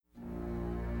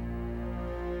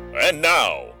And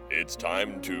now, it's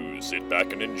time to sit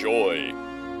back and enjoy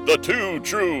the Two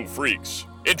True Freaks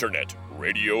Internet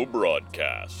Radio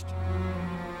Broadcast.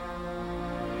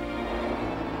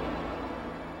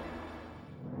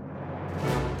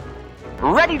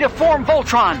 Ready to form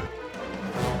Voltron!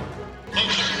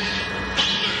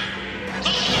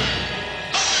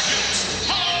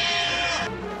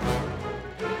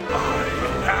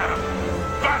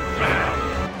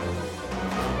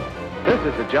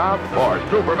 This is a job for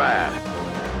Superman.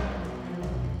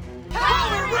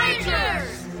 Power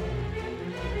Rangers!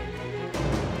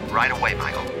 Right away,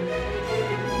 Michael.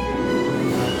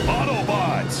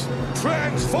 Autobots,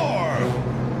 transform!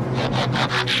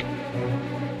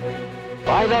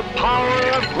 By the power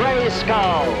of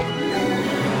Grayskull!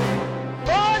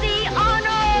 For the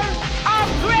honor of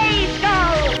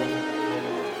Grayskull!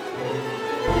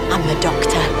 I'm the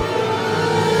Doctor.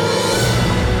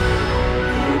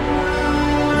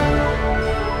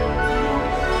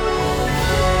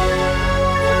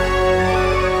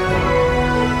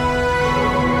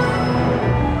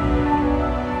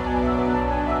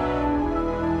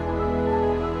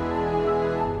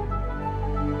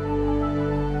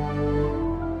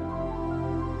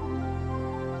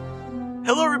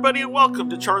 Hello everybody and welcome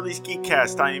to Charlie's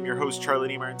Geekcast. I am your host Charlie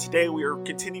Niemeyer, and today we are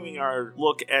continuing our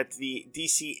look at the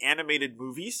DC animated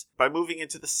movies by moving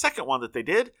into the second one that they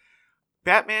did,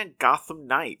 Batman Gotham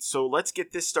Knight. So let's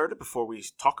get this started before we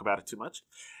talk about it too much.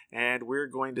 And we're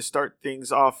going to start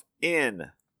things off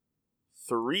in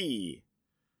 3,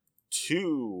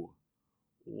 2,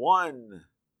 1,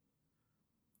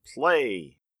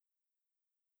 play.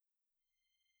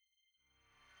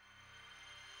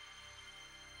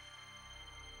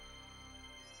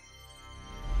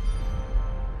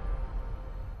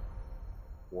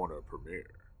 Warner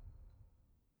premiere.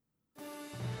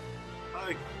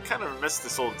 I kind of miss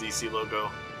this old DC logo.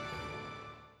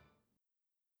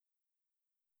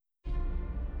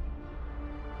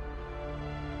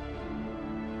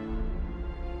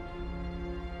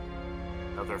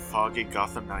 Another foggy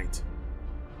Gotham night.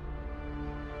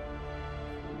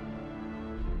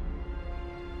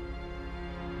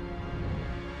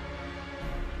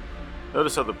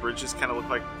 Notice how the bridges kind of look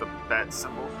like the bat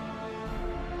symbol.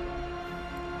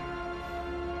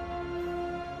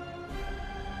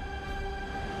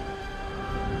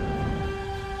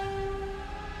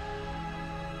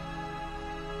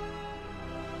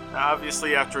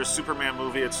 Obviously, after a Superman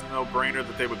movie, it's a no-brainer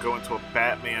that they would go into a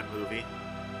Batman movie.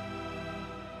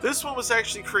 This one was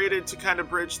actually created to kind of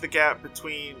bridge the gap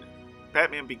between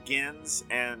Batman Begins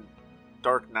and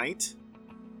Dark Knight.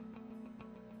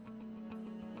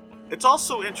 It's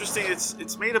also interesting,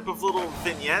 it's made up of little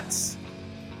vignettes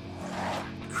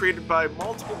created by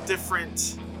multiple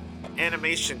different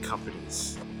animation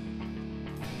companies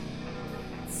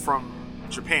from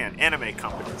Japan, anime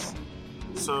companies.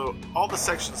 So all the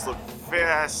sections look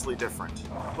vastly different,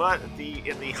 but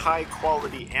in the high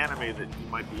quality anime that you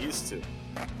might be used to.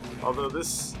 Although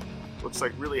this looks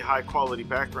like really high quality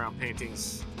background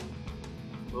paintings,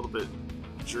 a little bit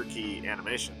jerky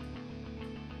animation.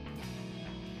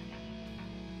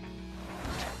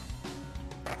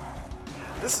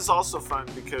 This is also fun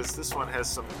because this one has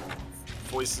some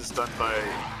voices done by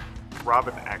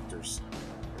Robin actors.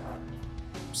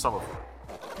 Some of them.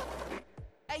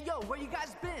 Hey, yo, where you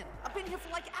guys been? I've been here for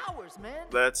like hours, man.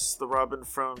 That's the Robin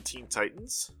from Teen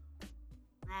Titans.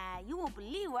 You won't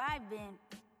believe where I've been.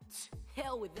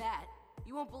 Hell with that.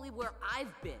 You won't believe where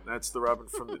I've been. That's the Robin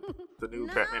from the new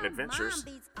No, Batman Adventures.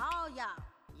 Mom beats all y'all.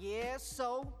 Yeah,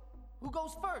 so? Who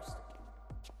goes first?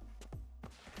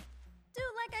 Dude,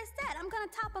 like I said, I'm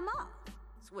gonna top them off.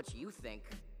 It's what you think.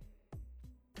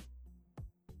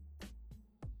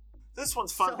 This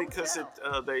one's fun So because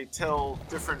tell. they tell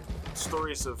different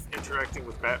stories of interacting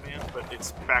with Batman, but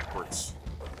it's backwards.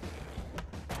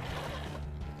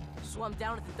 Swam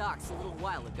down at the docks a little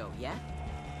while ago, yeah?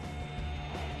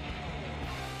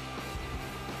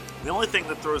 The only thing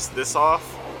that throws this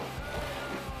off,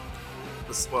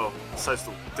 besides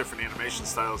the different animation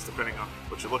styles depending on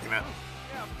what you're looking at,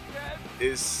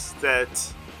 is that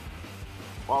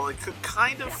while it could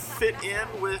kind of fit in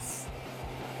with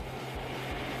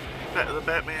the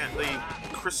Batman, the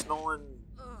Chris Nolan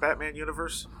Batman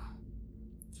universe,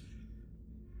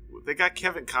 they got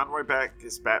Kevin Conroy back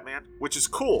as Batman, which is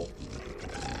cool.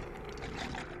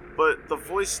 But the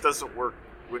voice doesn't work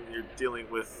when you're dealing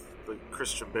with the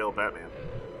Christian Bale Batman.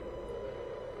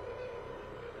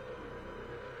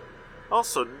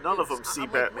 Also, none of them see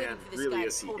Batman really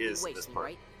as he is in this part.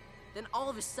 Right? Then all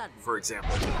of a sudden, For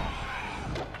example.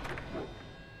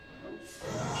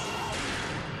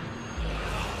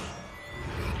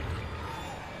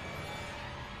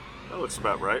 That looks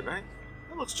about right?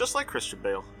 That looks just like Christian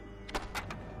Bale.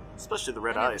 Especially the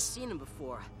red I've never eyes. seen him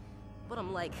before, but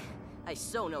I'm like, I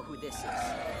so know who this is.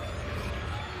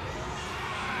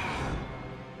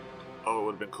 Oh, it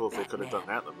would have been cool if they could have done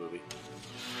that in the movie.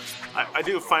 I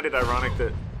do find it ironic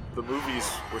that the movies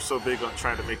were so big on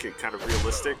trying to make it kind of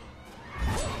realistic.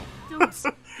 Dudes,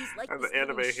 he's like And this the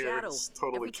anime little here shadow. is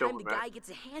totally Every time killing the that. guy gets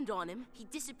a hand on him, he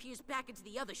disappears back into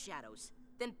the other shadows,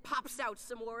 then pops out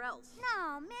somewhere else.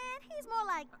 No, man, he's more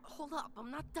like. Hold up,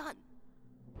 I'm not done.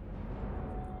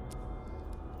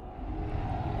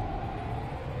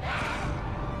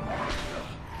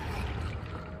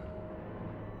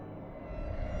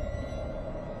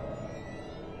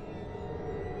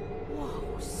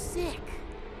 Whoa, sick.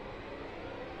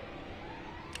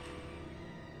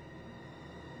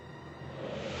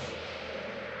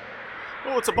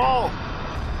 Oh, it's a ball!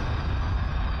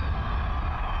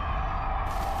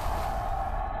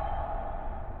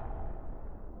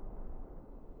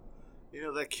 You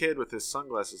know, that kid with his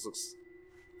sunglasses looks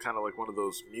kind of like one of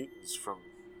those mutants from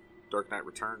Dark Knight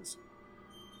Returns.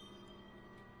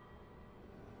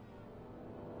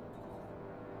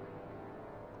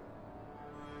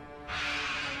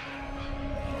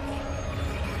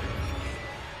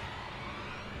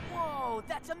 Whoa,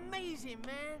 that's amazing,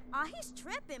 man. Oh, he's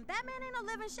tripping. Batman ain't no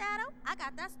living shadow. I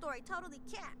got that story totally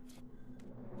capped.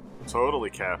 Totally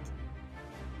capped.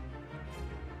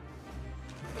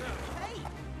 Hey!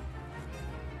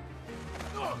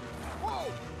 Whoa!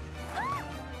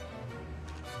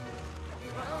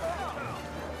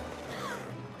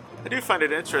 I do find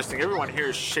it interesting. Everyone here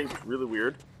is shaped really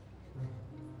weird.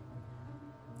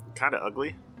 Kind of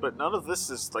ugly. But none of this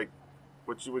is like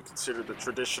what you would consider the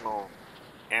traditional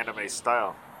anime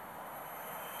style.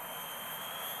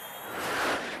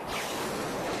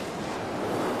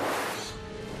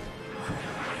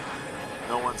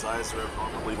 No one's eyes are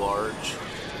abnormally large.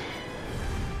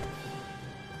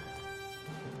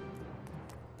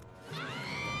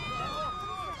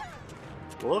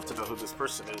 I'd love to know who this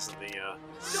person is in the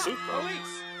suit, though.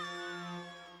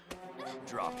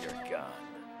 Drop your gun.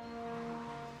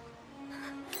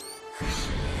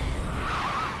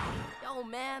 Yo,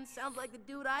 man, sounds like the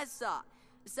dude I saw.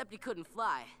 Except he couldn't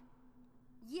fly.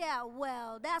 Yeah,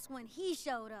 well, that's when he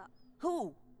showed up.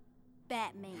 Who?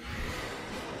 Batman.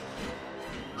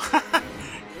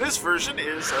 This version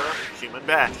is a human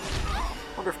bat.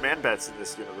 Wonder if Man-Bat's in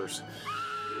this universe.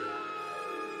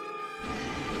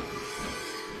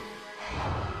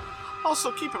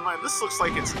 Also, keep in mind, this looks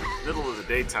like it's middle of the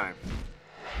daytime.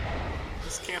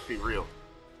 This can't be real.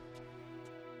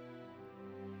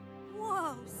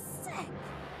 Whoa, sick.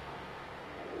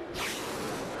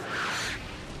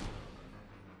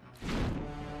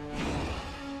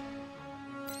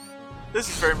 This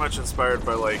is very much inspired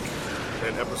by, like,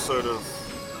 that episode of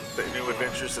The New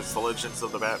Adventures, it's The Legends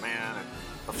of the Batman, and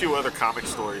a few other comic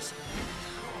stories.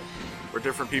 Where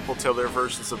different people tell their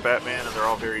versions of Batman, and they're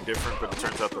all very different, but it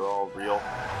turns out they're all real.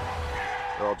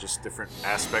 They're all just different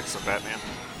aspects of Batman.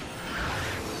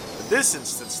 In this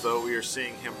instance, though, we are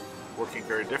seeing him looking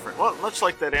very different. Well, much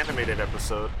like that animated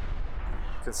episode,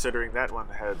 considering that one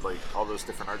had like all those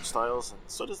different art styles, and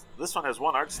so does this one has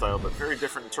one art style, but very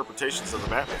different interpretations of the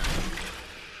Batman.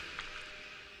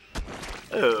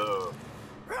 Oh.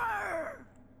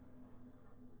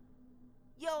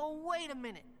 Yo, wait a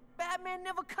minute. Batman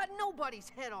never cut nobody's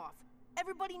head off.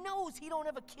 Everybody knows he don't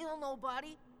ever kill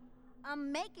nobody.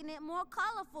 I'm making it more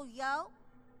colorful, yo.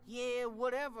 Yeah,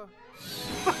 whatever.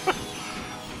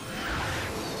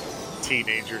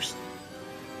 Teenagers.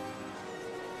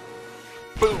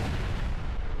 Boom!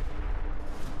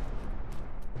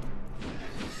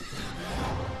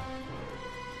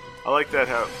 I like that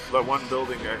how that one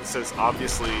building says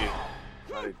obviously.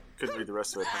 I couldn't read the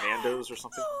rest of it. Hernando's or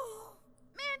something.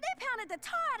 Man, they pounded the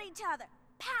tar at each other.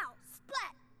 Pow,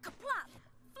 splat, kaplop,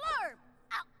 flurb.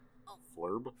 Ow. Oh,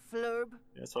 Flurb? Flurb.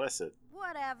 Yeah, that's what I said.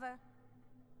 whatever.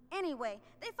 Anyway,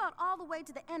 they fought all the way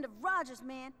to the end of Rogers,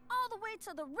 man. All the way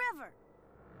to the river.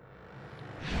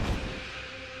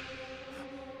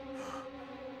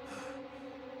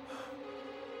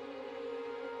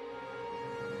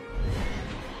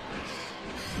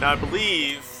 Now, I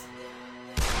believe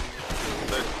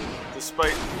that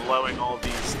despite allowing all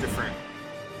these different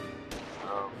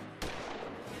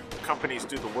companies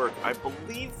do the work, I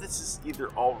believe this is either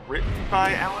all written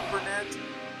by Alan Burnett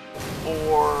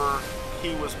or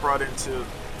he was brought in to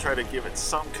try to give it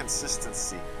some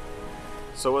consistency.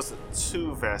 So it wasn't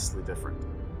too vastly different.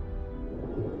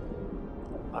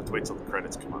 I'll have to wait till the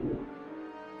credits come on.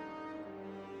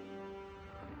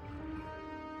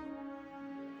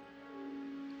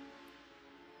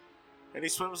 And he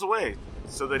swims away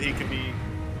so that he can be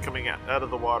coming out of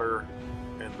the water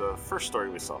in the first story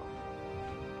we saw.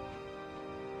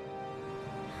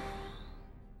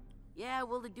 Yeah,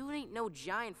 well, the dude ain't no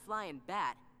giant flying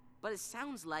bat, but it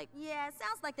sounds like... Yeah, it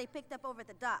sounds like they picked up over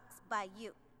the docks by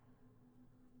you.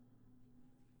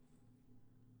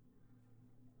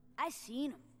 I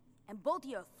seen him. And both of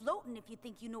you are floating if you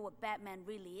think you know what Batman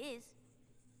really is.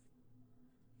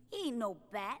 He ain't no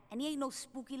bat, and he ain't no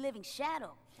spooky living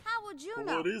shadow. How would you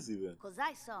know? What is he then? Because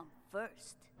I saw him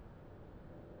first.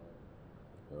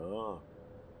 Oh.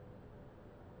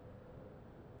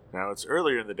 Now it's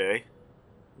earlier in the day.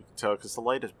 You can tell because the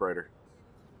light is brighter.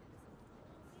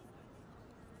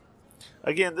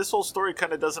 Again, this whole story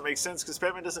kind of doesn't make sense because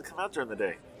Batman doesn't come out during the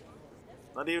day.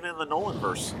 Not even in the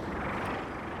Nolanverse.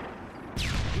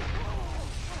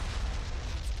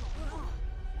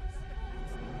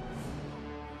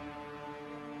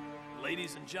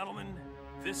 Ladies and gentlemen,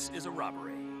 this is a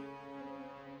robbery.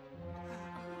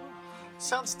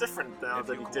 Sounds different now If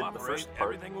than you he did in the cooperate, first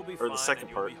part, everything will be or the fine second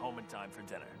and you'll part. be home in time for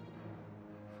dinner.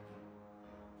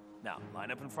 Now, line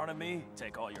up in front of me,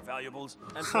 take all your valuables,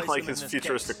 and place Like them in his this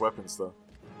futuristic case. weapons, though.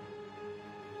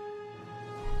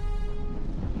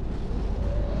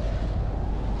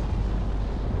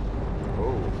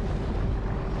 Oh.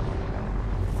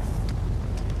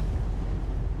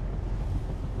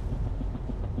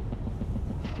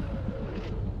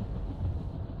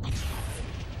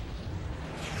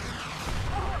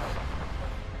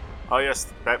 Oh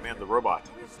yes, Batman the robot.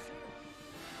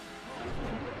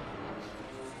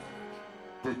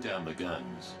 Put down the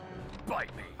guns.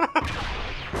 Bite me.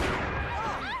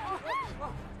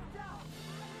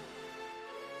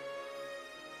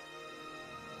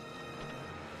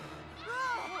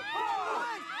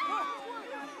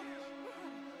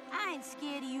 I ain't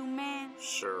scared of you, man.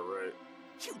 Sure, right.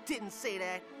 You didn't say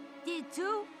that. Did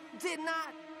too? Did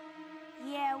not.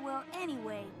 Yeah, well,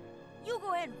 anyway. You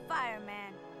go ahead and fire,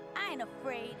 man. I ain't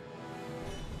afraid.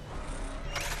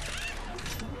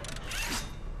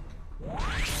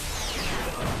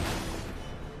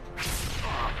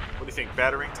 What do you think,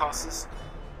 battering tosses?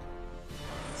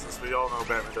 Since we all know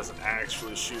Batman doesn't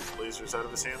actually shoot lasers out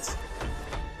of his hands.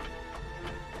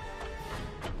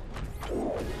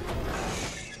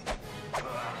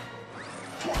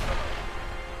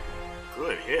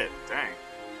 Good hit, dang.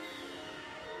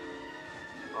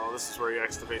 Oh, this is where he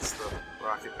activates the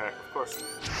rocket pack, of course.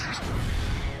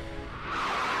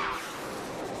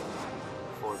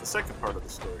 For the second part of the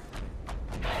story.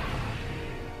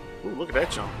 Ooh, look at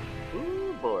that jump.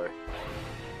 Ooh, boy.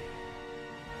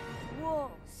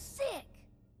 Whoa, sick.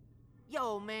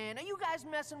 Yo, man, are you guys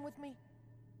messing with me?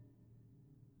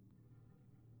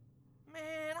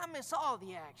 Man, I miss all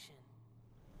the action.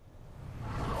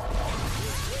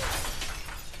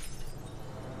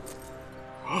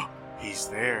 He's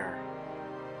there.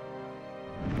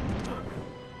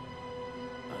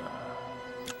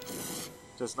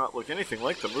 Does not look anything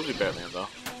like the movie Batman, though.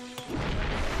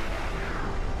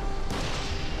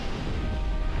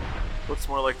 Looks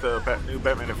more like the new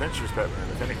Batman Adventures Batman,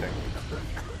 if anything.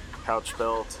 Pouch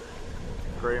belt,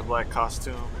 gray and black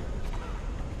costume.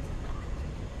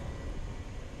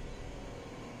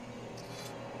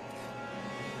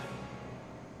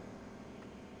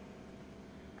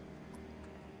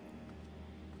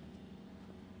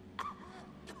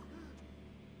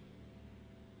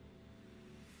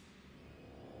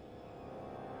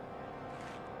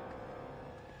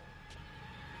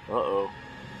 Uh-oh.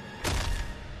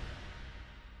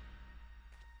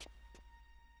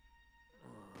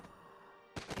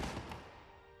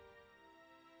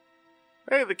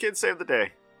 Hey, the kid saved the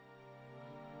day.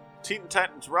 Teen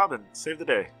Titans Robin saved the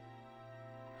day.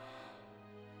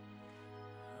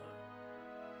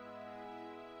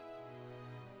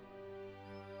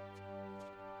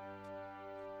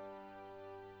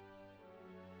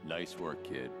 Nice work,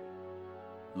 kid.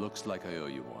 Looks like I owe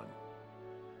you one.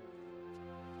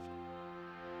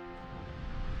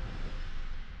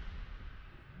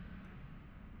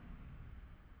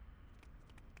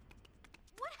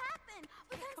 What happened?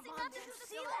 We can't see nothing. Did you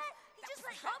see that? He just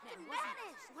like up and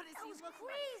vanished. That was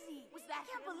crazy. I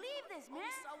can't believe this, man.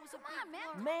 Come on,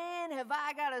 man. Man, have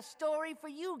I got a story for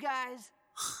you guys.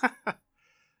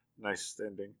 Nice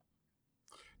ending.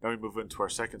 Now we move into our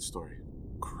second story.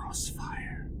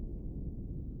 Crossfire.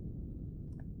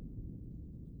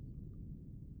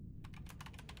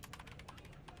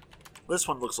 This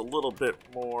one looks a little bit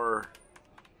more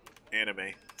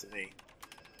anime to me.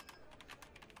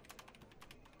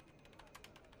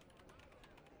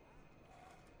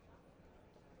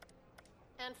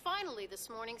 And finally, this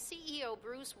morning, CEO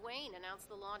Bruce Wayne announced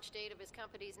the launch date of his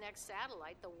company's next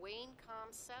satellite, the Wayne-Com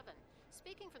 7.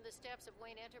 Speaking from the steps of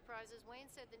Wayne Enterprises, Wayne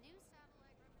said the new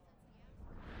satellite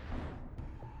represents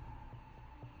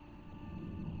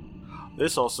the...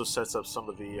 This also sets up some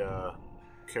of the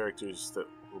characters that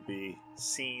will be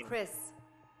seen Chris.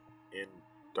 In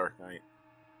Dark Knight.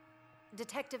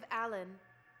 Detective Allen.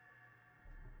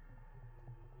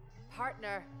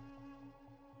 Partner.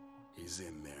 He's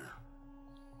in there.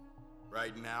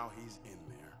 Right now, he's in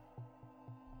there.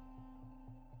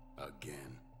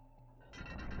 Again.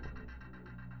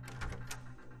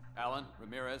 Alan,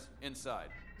 Ramirez, inside.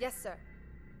 Yes, sir.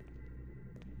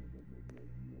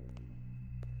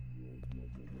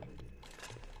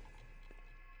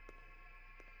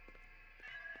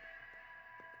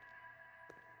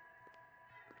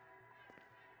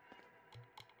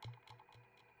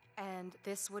 And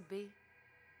this would be?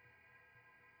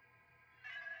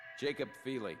 Jacob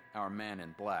Feely, our man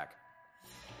in black.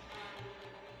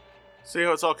 See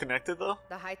how it's all connected, though?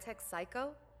 The high-tech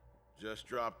psycho? Just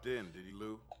dropped in, did he,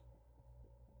 Lou?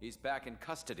 He's back in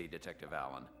custody, Detective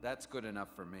Allen. That's good enough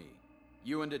for me.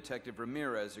 You and Detective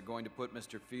Ramirez are going to put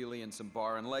Mr. Feely in some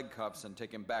bar and leg cuffs and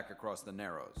take him back across the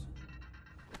Narrows.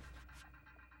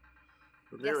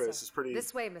 Ramirez yes, is pretty.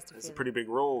 This way, Mr. Has Feely. a pretty big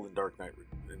role in Dark Knight.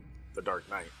 In the Dark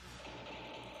Knight.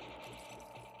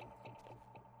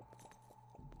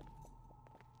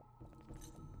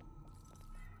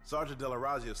 Sergeant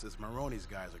Delarazio says Maroney's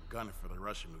guys are gunning for the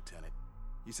Russian lieutenant.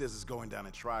 He says it's going down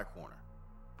in Tri-Corner.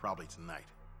 Probably tonight.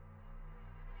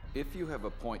 If you have a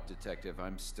point, Detective,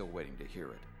 I'm still waiting to hear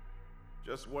it.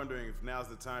 Just wondering if now's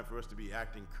the time for us to be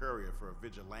acting courier for a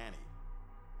vigilante.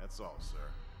 That's all, sir.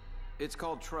 It's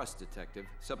called trust, Detective.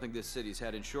 Something this city's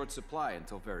had in short supply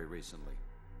until very recently.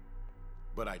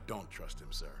 But I don't trust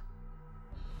him, sir.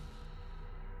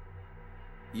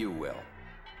 You will.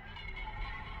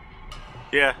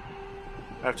 Yeah.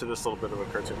 After this little bit of a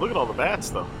cartoon. Look at all the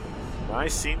bats, though.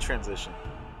 Nice scene transition.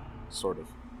 Sort of.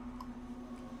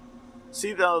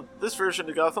 See, though, this version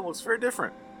of Gotham looks very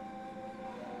different.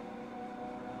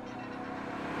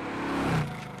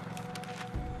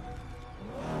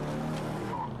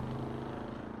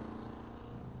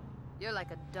 You're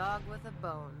like a dog with a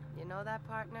bone. You know that,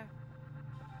 partner?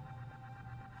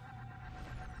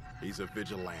 He's a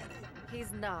vigilante.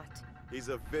 He's not. He's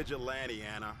a vigilante,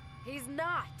 Anna. He's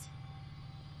not!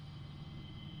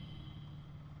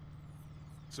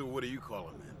 So what do you call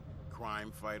him then?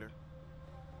 Crime fighter?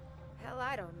 Hell,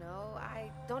 I don't know.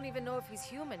 I don't even know if he's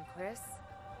human, Chris.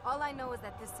 All I know is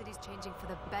that this city's changing for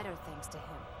the better thanks to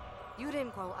him. You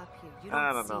didn't grow up here. You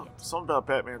don't see know. it. Something about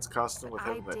Batman's costume with But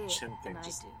having I that did, chin thing and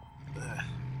just... I do. Ugh.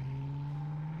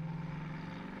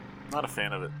 Not a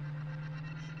fan of it.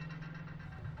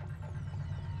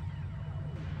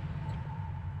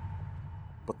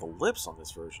 But the lips on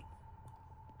this version.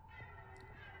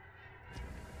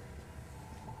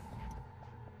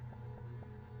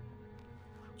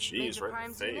 Jeez, Major right in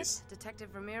Crimes the Unit, face.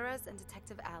 Detective Ramirez and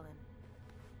Detective Allen.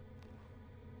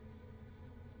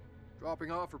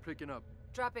 Dropping off or picking up?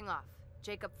 Dropping off.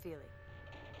 Jacob Feely.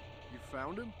 You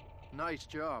found him? Nice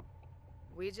job.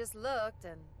 We just looked,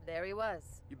 and there he was.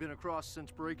 You been across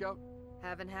since breakout?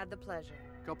 Haven't had the pleasure.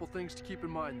 Couple things to keep in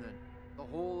mind then. The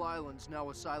whole island's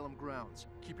now asylum grounds.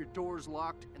 Keep your doors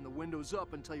locked and the windows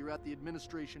up until you're at the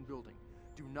administration building.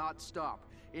 Do not stop.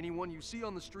 Anyone you see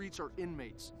on the streets are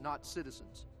inmates, not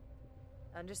citizens.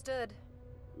 Understood.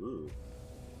 Ooh.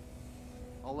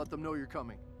 I'll let them know you're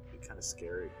coming. Be kind of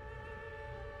scary.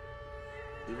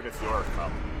 Even if you are a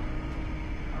cop.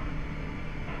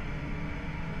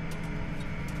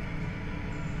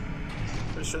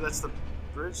 Pretty sure that's the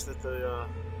bridge that the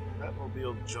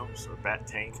Batmobile jumps, or Bat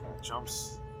Tank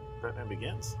jumps. Batman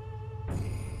Begins.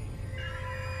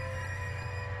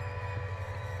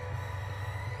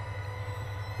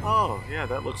 Oh, yeah,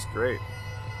 that looks great.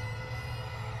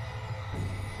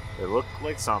 They look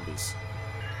like zombies.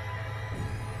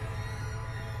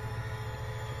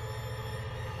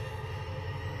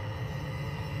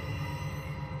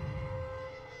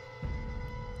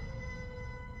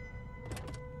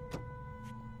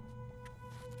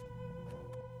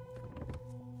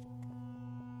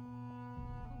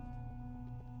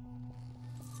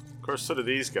 Of course, so do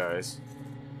these guys.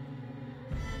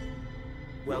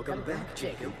 Welcome back,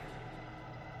 Jacob.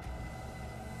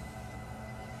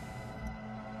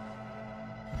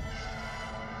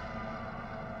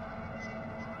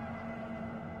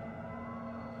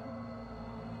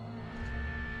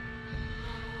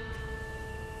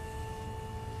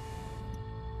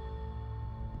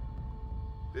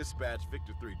 Dispatch,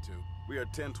 Victor 3-2. We are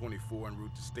 1024 en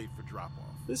route to state for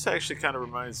drop-off. This part actually kind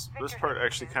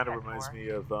of reminds me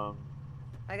of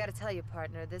I gotta tell you,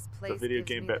 partner, this place the video gives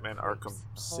game me Batman the Arkham creeps.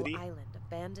 The City. whole island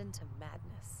abandoned to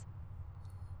madness.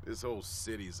 This whole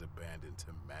city's abandoned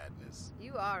to madness.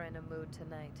 You are in a mood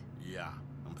tonight. Yeah,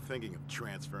 I'm thinking of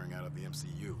transferring out of the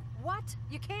MCU. What?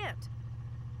 You can't.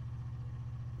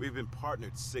 We've been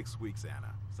partnered 6 weeks,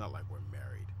 Anna. It's not like we're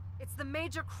married. It's the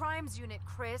Major Crimes Unit,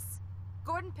 Chris.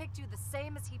 Gordon picked you the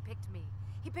same as he picked me.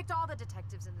 He picked all the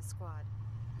detectives in the squad.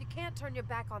 You can't turn your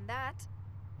back on that.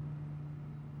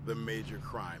 The Major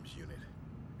Crimes Unit.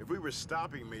 If we were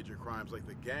stopping major crimes like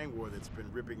the gang war that's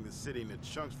been ripping the city into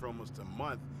chunks for almost a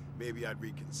month, maybe I'd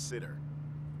reconsider.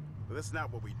 But that's not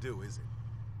what we do, is it?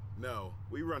 No,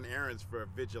 we run errands for a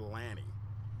vigilante.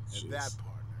 And that,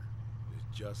 partner, is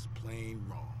just plain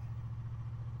wrong.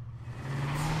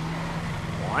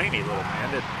 Whiny little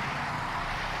bandit.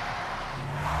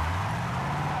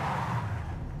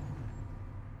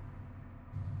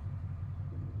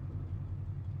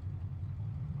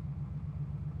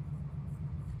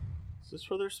 Is this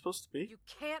where they're supposed to be? You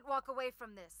can't walk away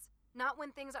from this. Not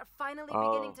when things are finally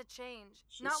beginning to change.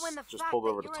 Not when the fact that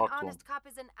you're an honest cop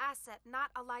is an asset, not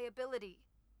a liability.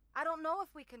 I don't know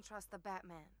if we can trust the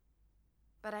Batman.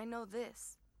 But I know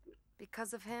this.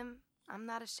 Because of him, I'm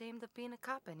not ashamed of being a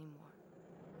cop anymore.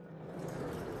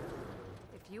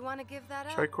 If you want to give that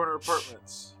up... Tri-Corner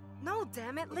Apartments. No,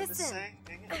 damn it, listen.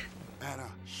 Anna,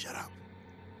 shut up.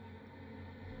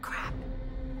 Crap.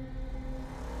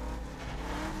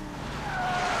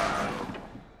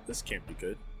 This can't be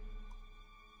good.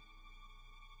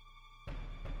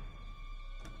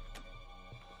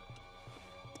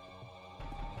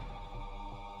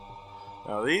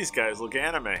 Now these guys look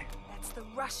anime. That's the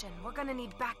Russian. We're gonna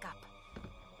need backup.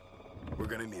 We're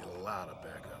gonna need a lot of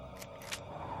backup.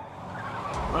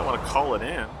 Might want to call it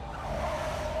in.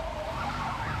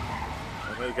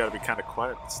 I know you gotta be kind of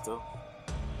quiet, but still.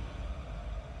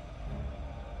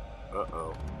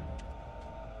 Uh-oh.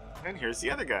 And here's the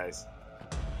other guys.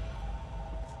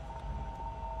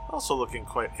 Also looking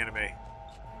quite anime.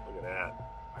 Look at that.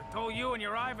 I told you and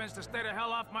your Ivans to stay the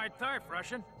hell off my turf,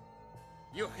 Russian.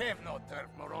 You have no turf,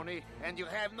 Moroni, and you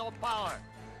have no power.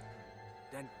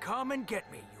 Then come and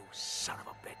get me, you son of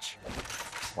a bitch.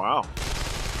 Wow.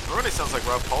 Already sounds like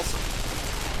Rob Paulson.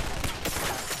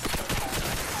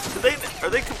 Are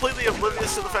they completely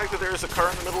oblivious to the fact that there is a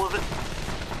car in the middle of it?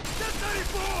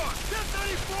 1034!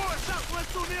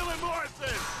 Southwest O'Neill and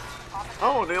Morrison!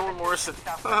 Oh, O'Neill and Morrison.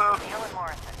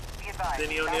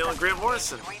 Denny O'Neill and Grant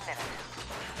Morrison.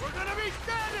 We're gonna be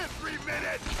dead in 3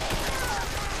 minutes!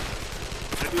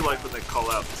 I do like when they call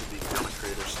out to the comic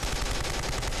creators.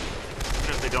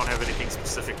 Even if they don't have anything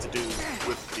specific to do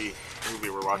with the movie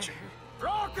we're watching.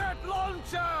 Rocket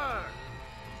launcher!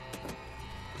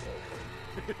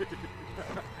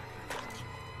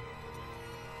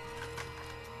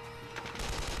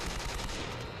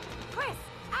 Chris,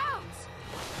 out!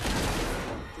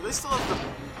 Do they still have the...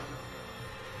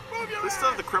 They still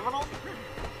have the criminal?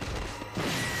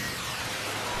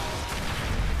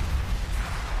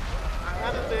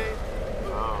 How did they...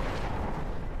 Oh.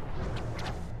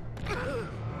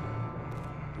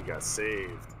 He got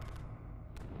saved.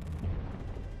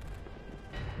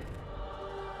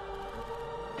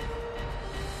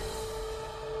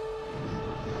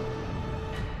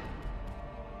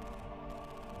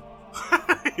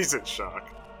 He's in shock.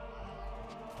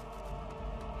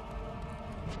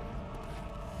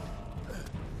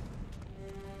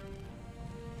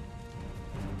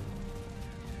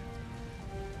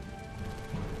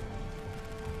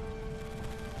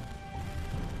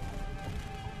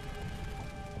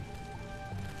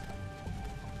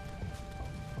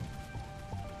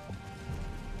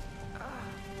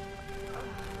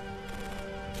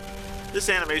 This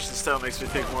animation style makes me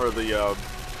think more of the,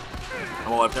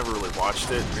 well, I've never really watched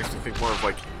it. It makes me think more of,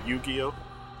 like, Yu-Gi-Oh!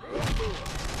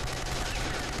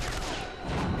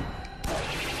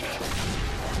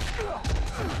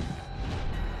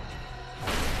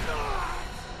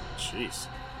 Jeez.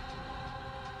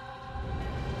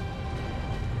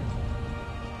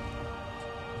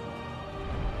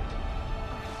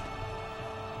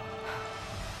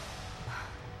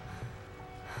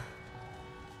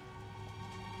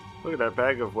 Look at that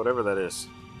bag of whatever that is.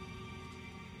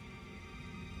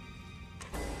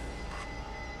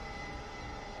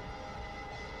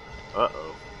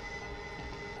 Uh-oh.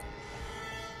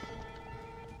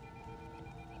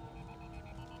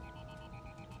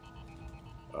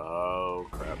 Oh,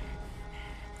 crap.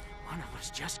 One of us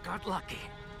just got lucky.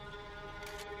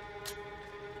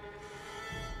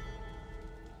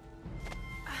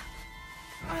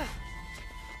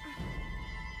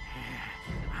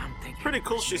 Pretty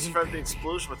cool she survived the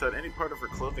explosion without any part of her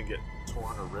clothing getting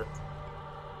torn or ripped.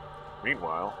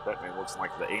 Meanwhile, Batman looks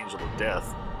like the Angel of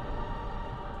Death.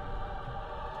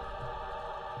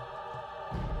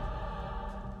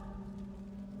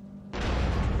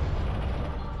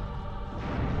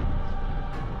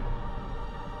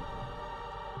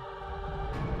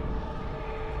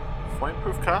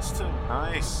 Flameproof costume,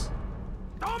 nice.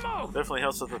 Definitely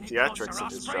helps with the theatrics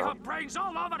of his job. Brains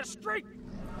all over the street.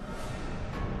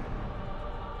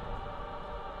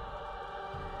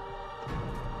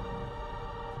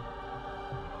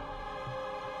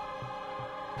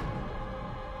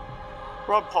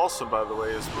 Rob Paulson, by the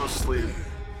way, is mostly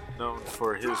known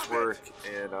for his work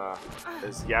in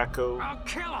as Yakko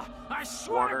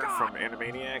Warner from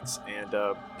Animaniacs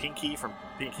and Pinky from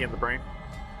Pinky and the Brain.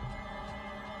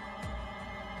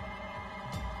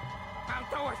 I'll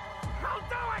do it. I'll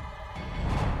do it.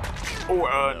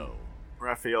 Oh,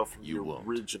 Raphael from the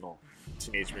original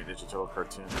Teenage Mutant Ninja Turtle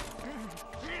cartoon.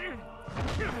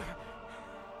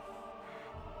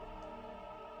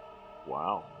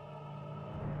 Wow.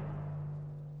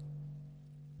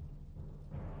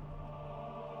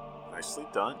 Nicely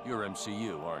done. You're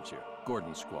MCU, aren't you?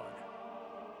 Gordon Squad.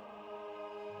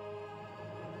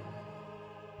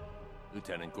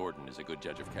 Lieutenant Gordon is a good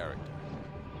judge of character.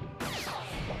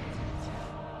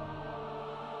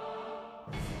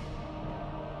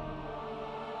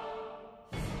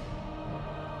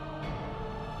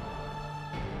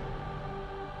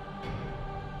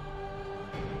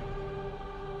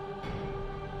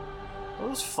 Are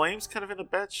those flames kind of in a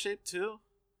bad shape too?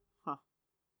 Huh.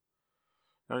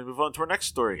 Now we move on to our next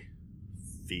story.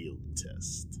 Field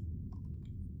test.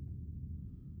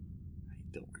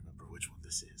 I don't remember which one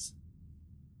this is.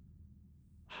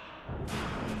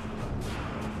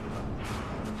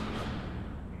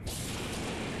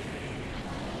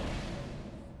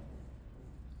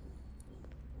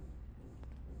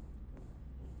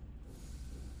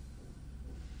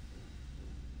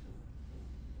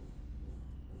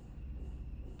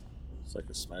 It's like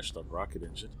a smashed up rocket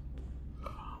engine.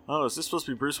 Oh, is this supposed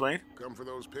to be Bruce Wayne? Come for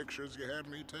those pictures you had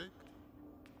me take?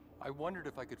 I wondered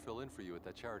if I could fill in for you at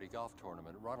that charity golf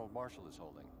tournament Ronald Marshall is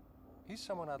holding. He's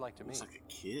someone I'd like to meet. Looks like a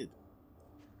kid.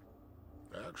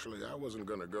 Actually, I wasn't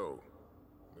gonna go.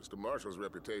 Mr. Marshall's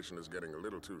reputation is getting a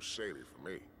little too shady for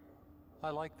me.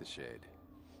 I like the shade.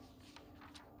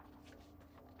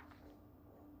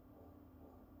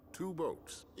 2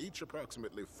 boats, each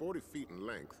approximately 40 feet in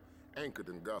length, anchored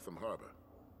in Gotham Harbor.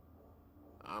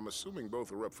 I'm assuming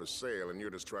both are up for sale and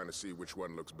you're just trying to see which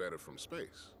one looks better from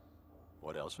space.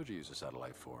 What else would you use a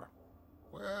satellite for?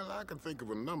 Well, I can think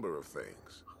of a number of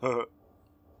things. But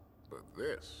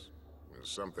this is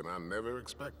something I never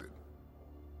expected.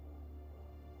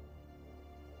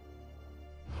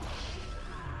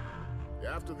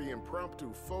 After the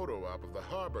impromptu photo op of the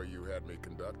harbor you had me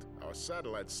conduct, our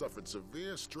satellite suffered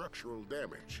severe structural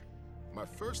damage. My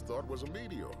first thought was a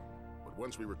meteor, but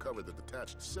once we recovered the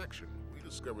detached section, we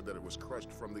discovered that it was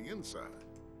crushed from the inside.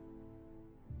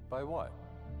 By what?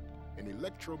 An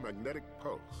electromagnetic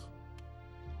pulse.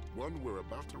 One we're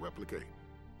about to replicate.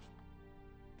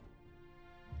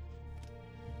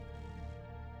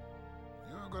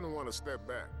 You're gonna want to step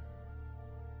back.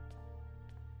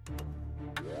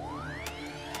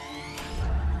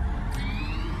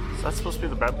 Is that supposed to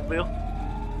be the Batmobile?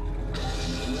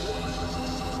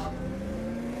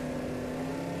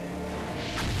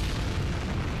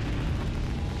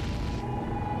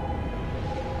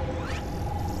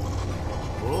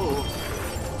 Whoa.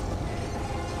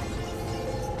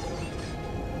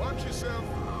 Watch yourself.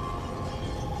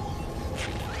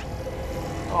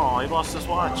 Oh, he lost his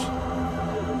watch.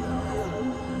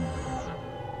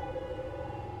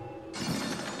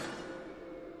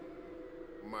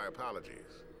 My apologies.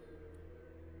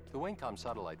 The Wayncom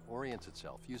satellite orients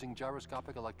itself using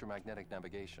gyroscopic electromagnetic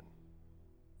navigation.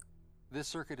 This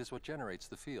circuit is what generates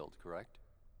the field, correct?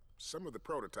 Some of the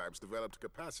prototypes developed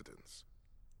capacitance.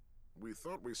 We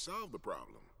thought we solved the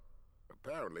problem.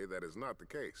 Apparently, that is not the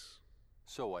case.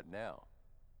 So what now?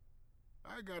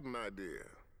 I got an idea.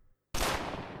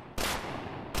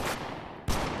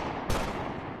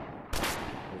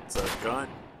 It's a gun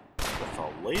with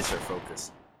a laser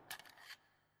focus.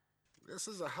 This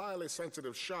is a highly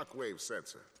sensitive shockwave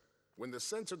sensor. When the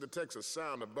sensor detects a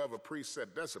sound above a preset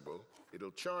decibel,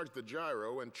 it'll charge the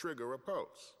gyro and trigger a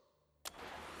pulse.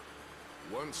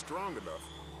 One strong enough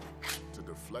to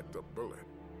deflect a bullet.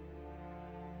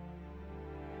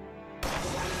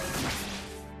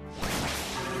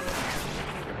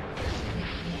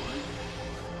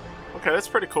 Okay, that's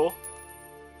pretty cool.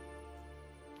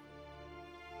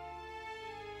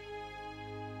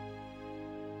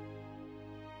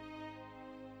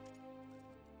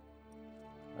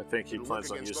 think he plans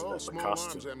on using that in the small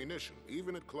costume. arms ammunition,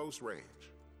 even at close range.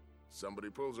 Somebody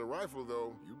pulls a rifle,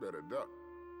 though, you better duck.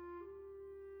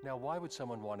 Now, why would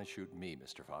someone want to shoot me,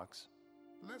 Mr. Fox?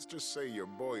 Let's just say your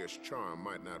boyish charm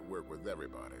might not work with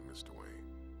everybody, Mr. Wayne.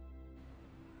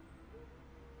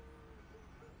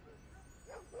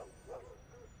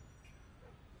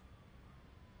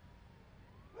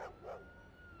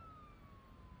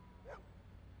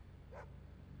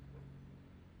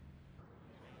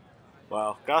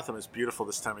 Wow, Gotham is beautiful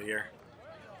this time of year.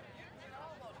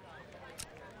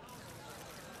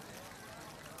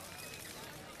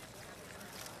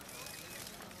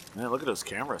 Man, look at those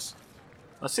cameras.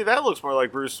 Let's see, that looks more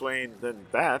like Bruce Wayne than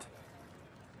that.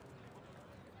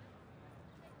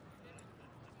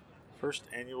 First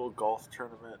annual golf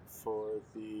tournament for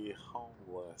the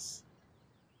homeless.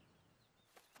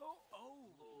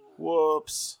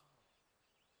 Whoops.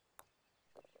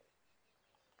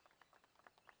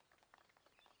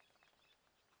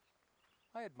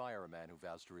 I admire a man who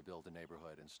vows to rebuild a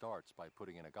neighborhood and starts by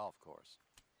putting in a golf course.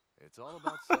 It's all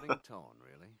about setting a tone,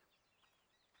 really.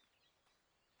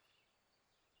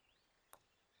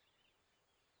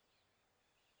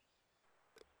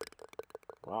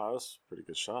 Wow, that was a pretty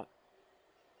good shot.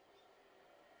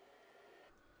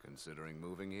 Considering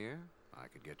moving here, I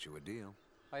could get you a deal.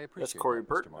 I appreciate That's Corey that,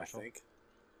 Burton, Mr. I Marshall. think.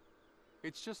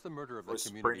 It's just the murder of the Voice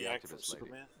community Brainiac from activist lady,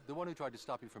 Superman? the one who tried to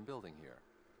stop you from building here.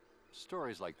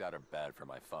 Stories like that are bad for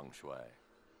my feng shui.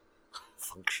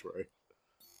 Feng shui.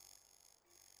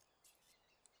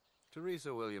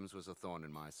 Teresa Williams was a thorn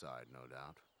in my side, no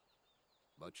doubt.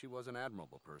 But she was an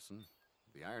admirable person.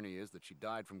 The irony is that she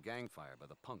died from gang fire by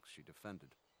the punks she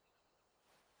defended.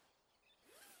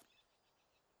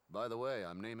 By the way,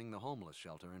 I'm naming the homeless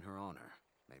shelter in her honor.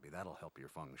 Maybe that'll help your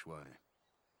feng shui.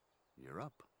 You're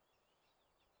up.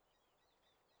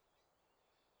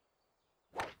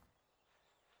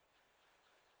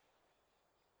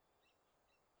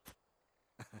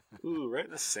 Ooh, right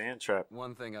in the sand trap.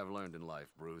 One thing I've learned in life,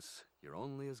 Bruce, you're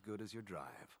only as good as your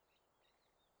drive.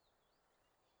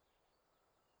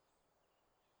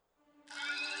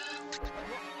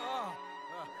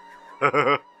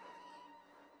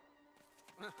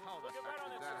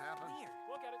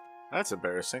 That's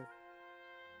embarrassing.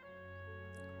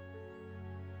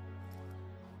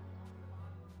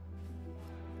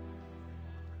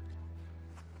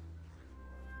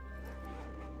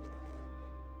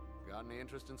 Got any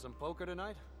interest in some poker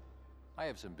tonight? I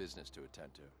have some business to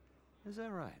attend to. Is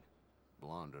that right?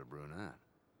 Blonde or brunette?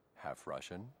 Half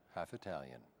Russian, half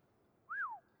Italian.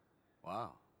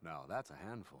 Wow, now that's a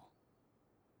handful.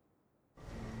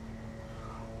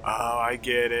 Oh, I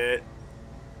get it.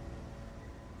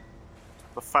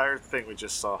 The fire thing we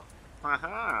just saw.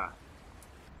 Haha.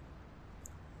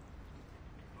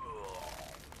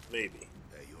 Maybe.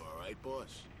 Hey, you alright,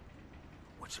 boss?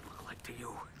 What's it look like to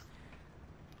you?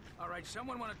 All right,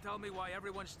 someone want to tell me why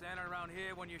everyone's standing around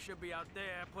here when you should be out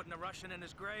there putting a Russian in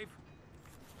his grave?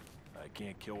 I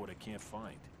can't kill what I can't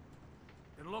find.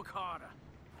 Then look harder.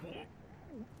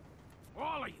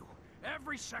 All of you.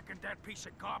 Every second that piece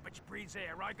of garbage breathes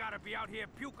air, I gotta be out here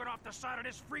puking off the side of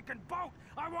this freaking boat.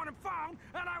 I want him found,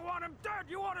 and I want him dead.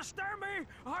 You understand me?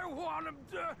 I want him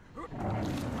dead.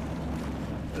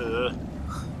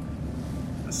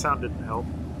 The sound didn't help.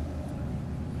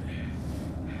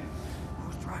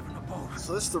 Who's driving the boat?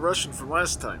 So that's the Russian from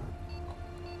last time.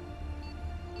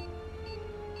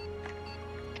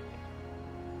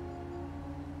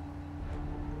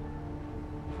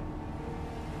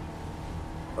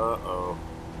 Uh-oh.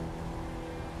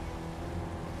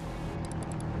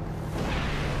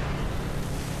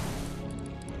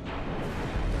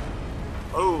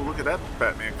 Oh, look at that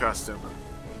Batman costume.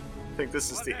 I think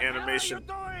this is the animation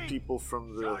people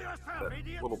from that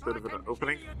little bit of an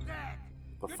opening.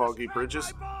 The foggy bridges.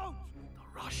 The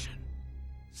Russian.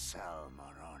 Sal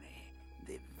Maroni,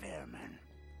 the vermin.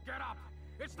 Get up!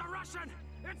 It's the Russian!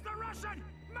 It's the Russian!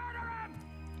 Murder him!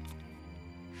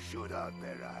 Shoot out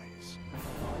their eyes.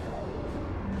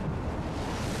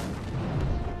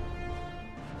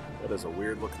 That is a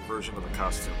weird looking version of the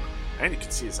costume. And you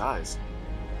can see his eyes.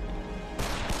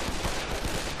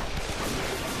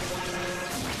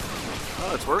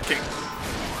 Oh, it's working.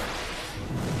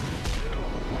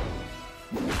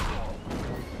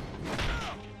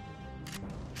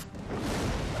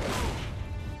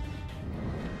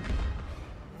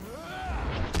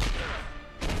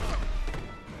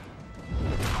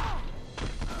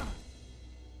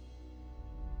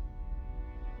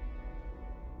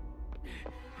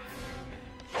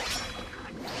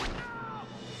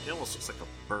 He almost looks like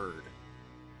a bird.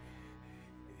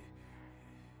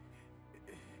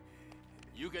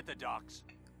 You get the docks.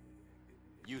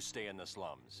 You stay in the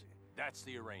slums. That's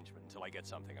the arrangement until I get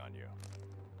something on you.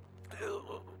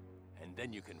 And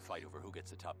then you can fight over who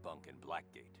gets the top bunk in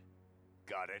Blackgate.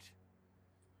 Got it?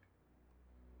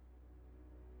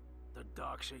 The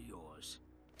docks are yours.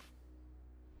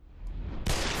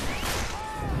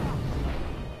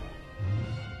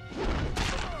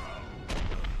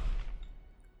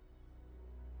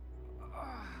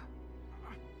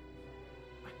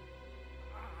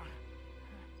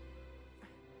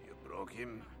 You broke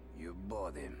him, you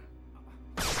bought him.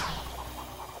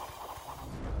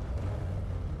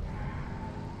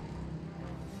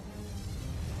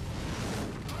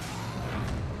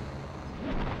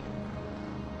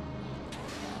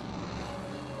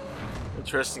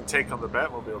 Interesting take on the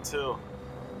Batmobile, too.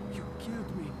 You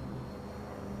killed me.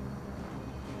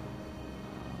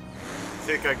 I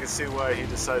think I can see why he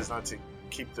decides not to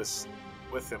keep this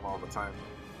with him all the time.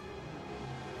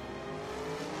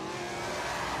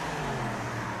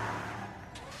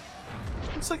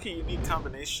 It's like a unique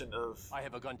combination of... I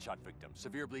have a gunshot victim.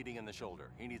 Severe bleeding in the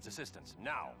shoulder. He needs assistance.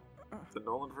 Now! The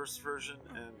Nolanverse version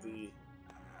and the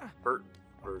Burton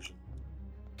version.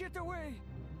 Get away!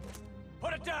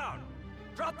 Put it down!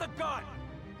 Drop the gun!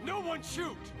 No one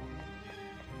shoot!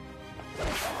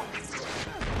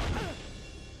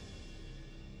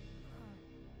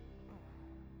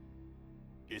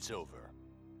 It's over.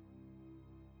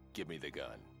 Give me the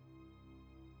gun.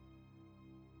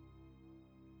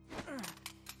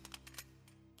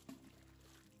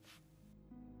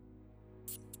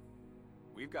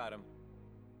 We've got him,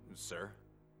 sir.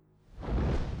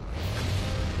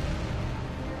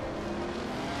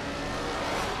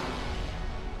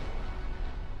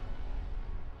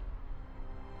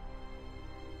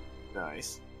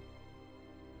 Nice.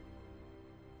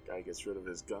 Guy gets rid of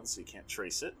his gun so you can't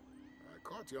trace it. I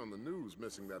caught you on the news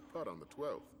missing that putt on the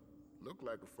 12th. Looked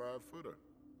like a 5-footer.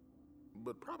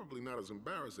 But probably not as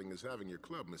embarrassing as having your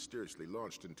club mysteriously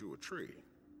launched into a tree.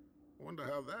 Wonder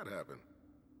how that happened.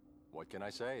 What can I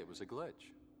say? It was a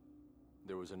glitch.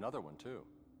 There was another one, too.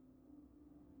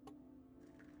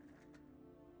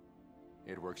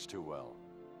 It works too well.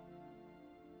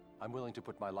 I'm willing to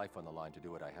put my life on the line to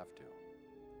do what I have to.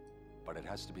 But it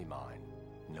has to be mine,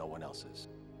 no one else's.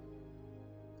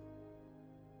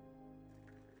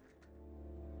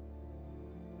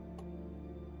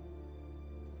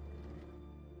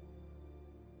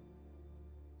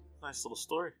 Nice little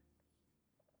story.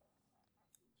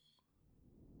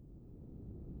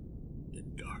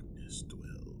 In darkness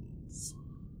dwells.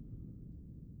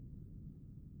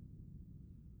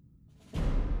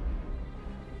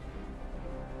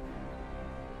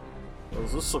 Oh,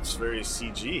 this looks very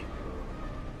CG.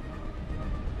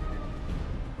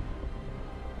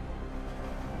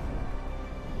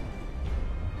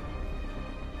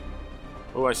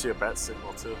 Oh, I see a bat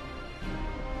signal too.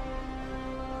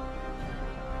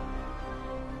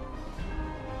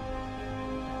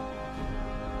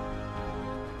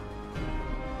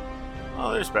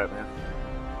 Oh, there's Batman.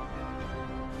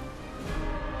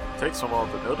 Takes a while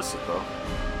to notice it, though.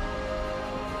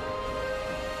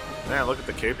 Man, look at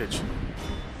the capage.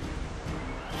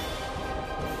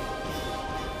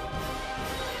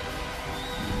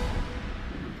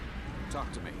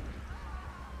 Talk to me.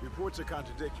 Reports are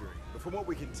contradictory, but from what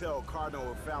we can tell, Cardinal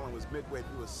O'Fallon was midway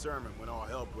through a sermon when all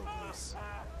hell broke loose.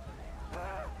 The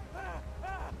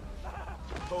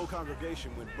whole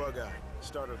congregation went bug-eyed,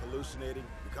 started hallucinating,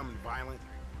 becoming violent.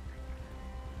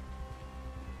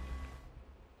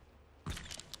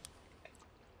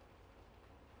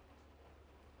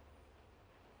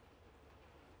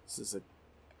 This is a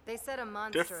They said a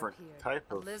monster different appeared.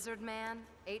 type of... A lizard man,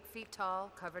 8 feet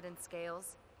tall, covered in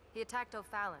scales. He attacked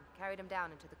O'Fallon, carried him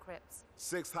down into the crypts.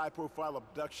 6th high-profile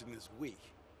abduction this week.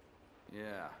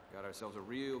 Yeah, got ourselves a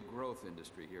real growth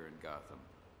industry here in Gotham.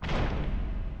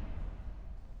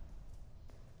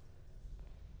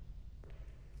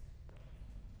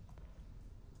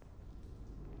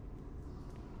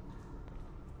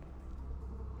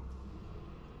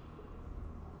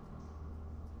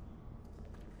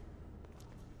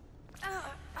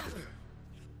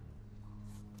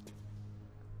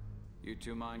 You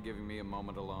two mind giving me a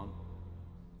moment alone?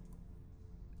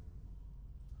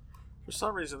 For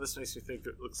some reason, this makes me think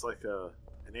it looks like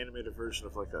an animated version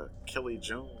of like a Kelly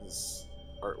Jones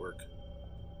artwork.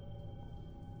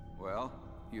 Well,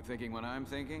 you thinking what I'm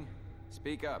thinking?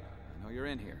 Speak up. I know you're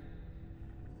in here.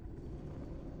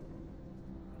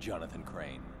 Jonathan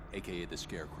Crane, aka the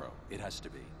Scarecrow. It has to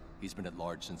be. He's been at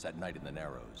large since that night in the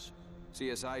Narrows.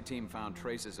 CSI team found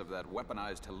traces of that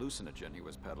weaponized hallucinogen he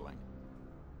was peddling.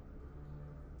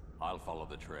 I'll follow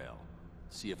the trail.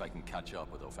 See if I can catch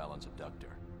up with O'Fallon's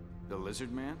abductor. The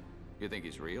lizard man? You think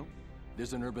he's real?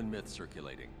 There's an urban myth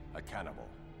circulating. A cannibal.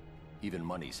 Even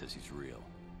money says he's real.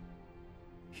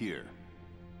 Here.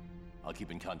 I'll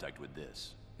keep in contact with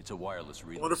this. It's a wireless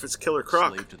relay. What if it's Killer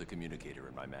Croc? Slave to the communicator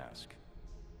in my mask.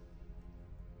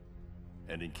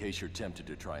 And in case you're tempted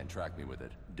to try and track me with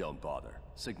it, don't bother.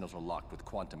 Signals are locked with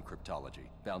quantum cryptology,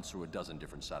 bounced through a dozen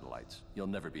different satellites. You'll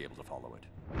never be able to follow it.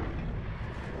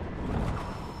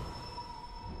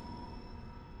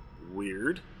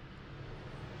 Weird.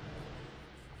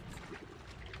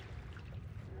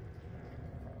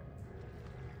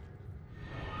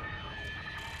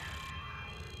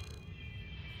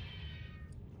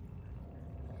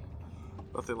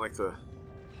 Nothing like the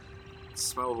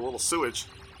smell of a little sewage.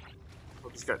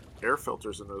 Hope he's got air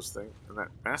filters in those things, in that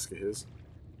mask of his.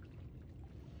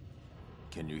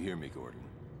 Can you hear me, Gordon?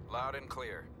 Loud and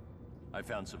clear. I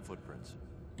found some footprints.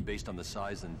 Based on the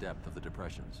size and depth of the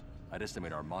depressions, I'd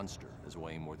estimate our monster as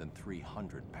weighing more than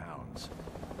 300 pounds.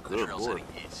 Good the trail's Lord.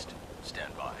 heading east.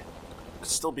 Stand by. Could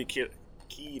still be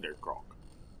Killer Croc.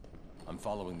 I'm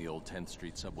following the old 10th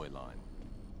Street subway line.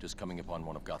 Just coming upon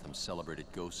one of Gotham's celebrated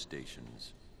ghost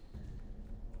stations.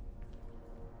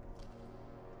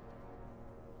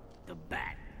 The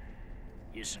Bat.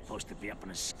 You're supposed to be up in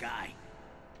the sky.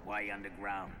 Why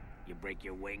underground? You break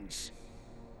your wings?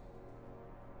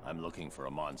 I'm looking for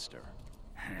a monster.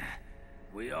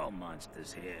 We all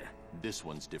monsters here. This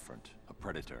one's different. A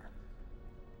predator.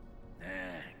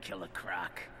 Killer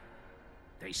Croc.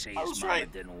 They say I his was mama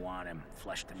right. didn't want him.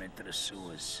 Flushed him into the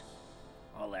sewers.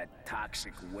 All that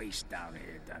toxic waste down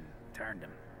here done turned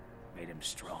him. Made him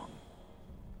strong.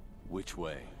 Which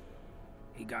way?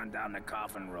 He gone down the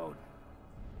Coffin Road.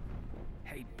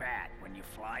 Hey, Bat, when you're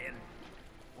flying,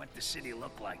 what the city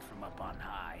look like from up on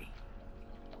high?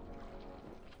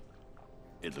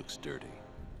 It looks dirty.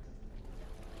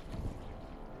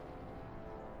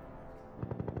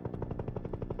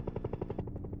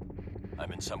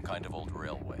 I'm in some kind of old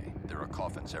railway. There are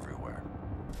coffins everywhere.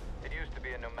 It used to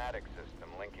be a pneumatic system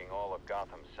linking all of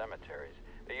Gotham's cemeteries.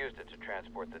 They used it to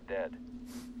transport the dead.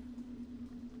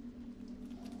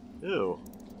 Ew.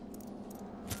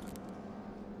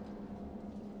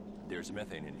 There's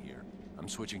methane in here. I'm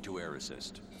switching to air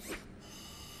assist.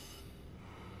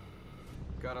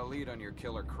 Got a lead on your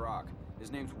Killer Croc.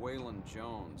 His name's Waylon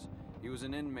Jones. He was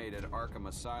an inmate at Arkham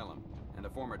Asylum, and a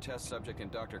former test subject in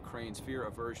Dr. Crane's fear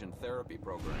aversion therapy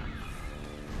program.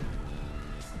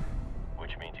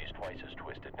 Which means he's twice as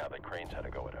twisted now that Crane's had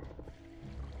a go at him.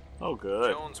 Oh,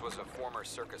 good. Jones was a former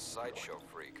circus sideshow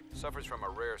freak. Suffers from a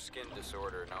rare skin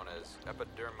disorder known as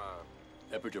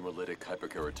epidermolytic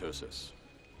hyperkeratosis.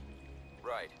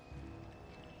 Right.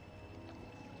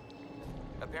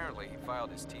 Apparently, he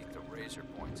filed his teeth to razor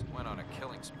points, went on a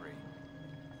killing spree.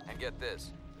 And get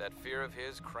this, that fear of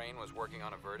his Crane was working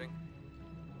on averting?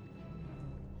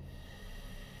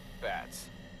 Bats.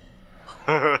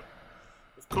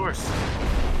 Of course.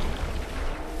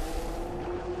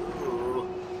 Ooh.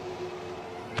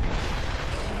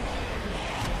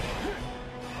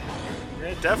 Yeah,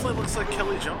 it definitely looks like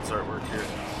Kelly Jones artwork here.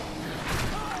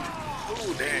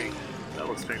 Oh, dang. That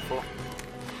looks painful.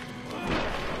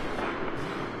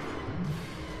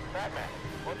 Batman,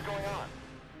 what's going on?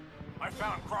 I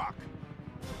found Croc.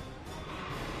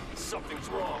 Something's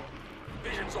wrong.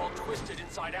 Vision's all twisted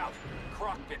inside out.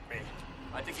 Croc bit me.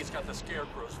 I think he's got the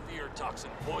Scarecrow's fear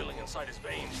toxin boiling inside his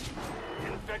veins.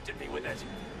 Infected me with it.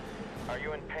 Are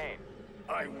you in pain?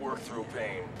 I work through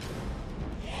pain.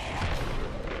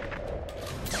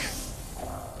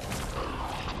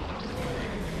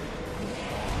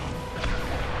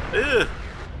 Ew.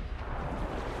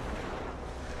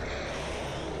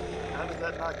 How did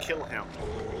that not kill him?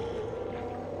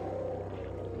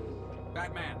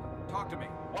 Batman, talk to me.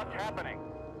 What's happening?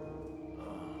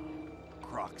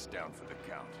 Croc's down for the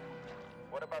count.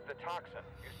 What about the toxin?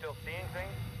 You still seeing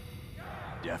things?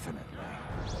 Definitely.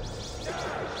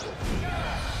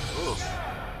 Ooh.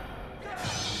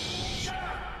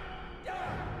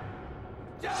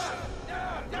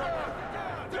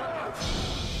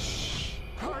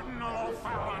 Cardinal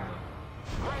O'Fallon,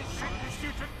 I sentence you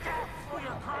to death for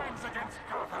your crimes against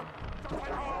Gotham.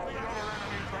 Like all the other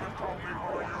enemies that have come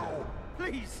before you.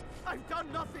 Please, I've done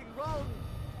nothing wrong.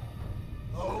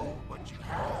 Oh, but you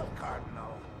have,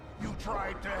 Cardinal. You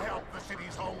tried to help the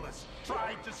city's homeless,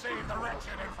 tried to save the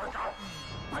wretched and forgotten.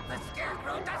 But the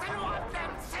Scarecrow doesn't want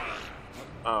them saved.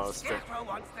 Oh, it's Scarecrow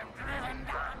wants them driven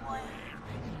downward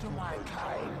into my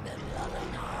kind and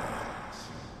loving arms.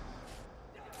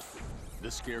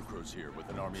 The Scarecrow's here with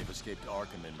an army of escaped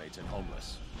Arkham inmates and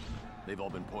homeless. They've all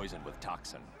been poisoned with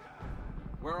toxin.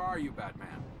 Where are you,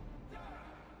 Batman?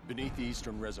 Beneath the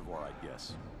eastern reservoir, I'd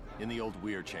guess. In the old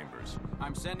weir chambers.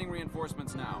 I'm sending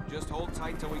reinforcements now. Just hold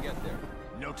tight till we get there.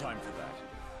 No time for that.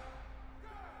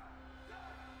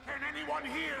 Can anyone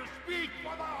here speak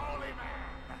for the holy man?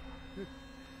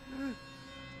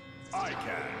 I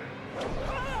can.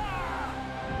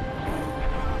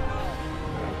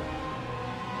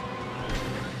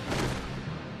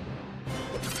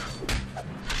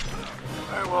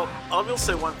 Alright, well, I will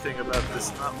say one thing about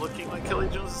this not looking like Kelly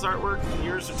Jones' artwork. The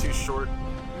ears are too short.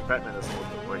 Batman doesn't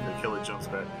look like a Kelly Jones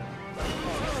Batman.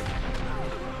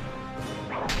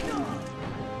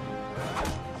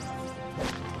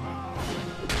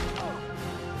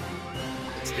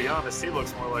 To be honest, he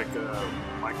looks more like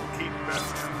Michael Keaton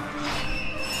Batman.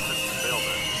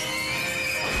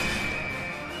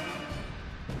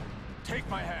 Take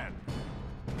my hand.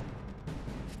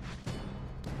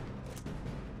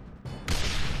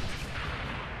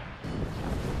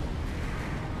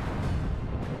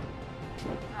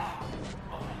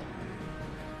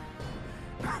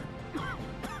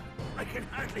 I can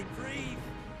hardly breathe.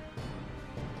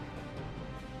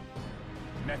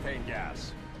 Methane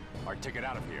gas. Our ticket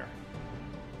out of here.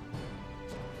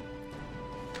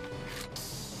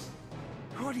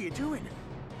 What are you doing?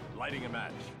 Lighting a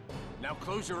match. Now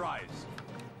close your eyes.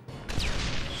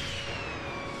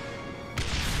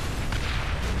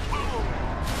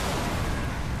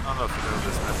 I don't know if you know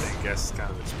this methane gas is kind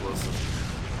of explosive.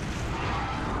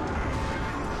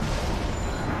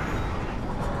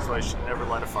 That's why you should never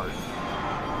light a fart.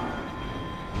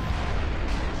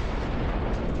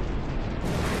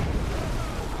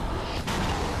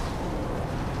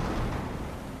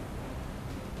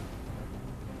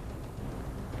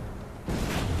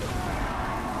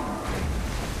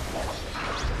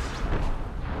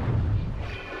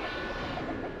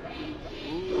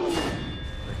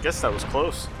 I guess that was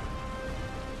close.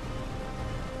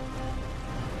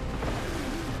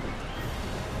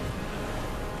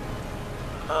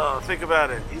 Oh, think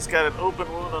about it. He's got an open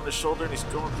wound on his shoulder and he's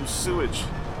going through sewage.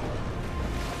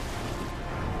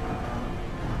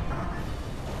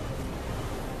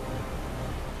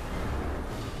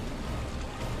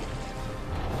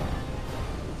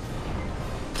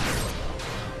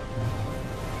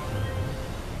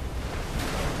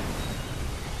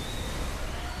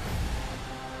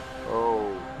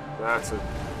 Oh, that's a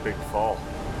big fall.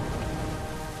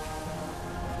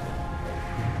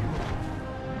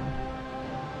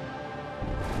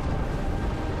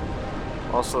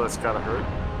 Also, that's gotta hurt,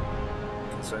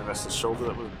 considering that's the shoulder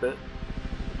that was bit.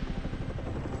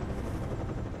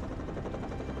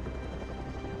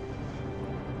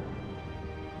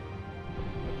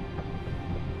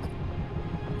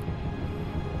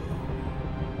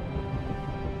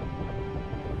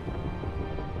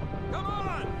 Come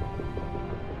on!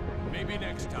 Maybe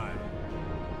next time.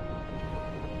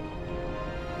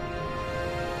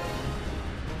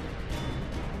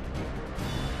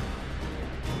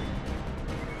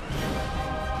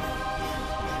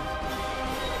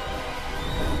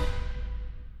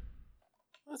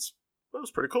 That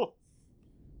was pretty cool.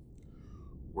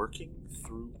 Working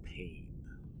through pain.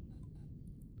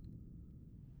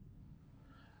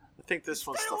 I think this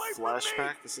one's the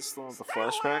flashback. Is this the one with the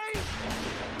flashback?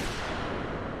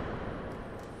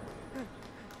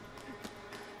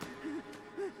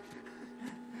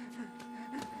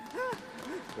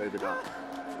 Maybe not.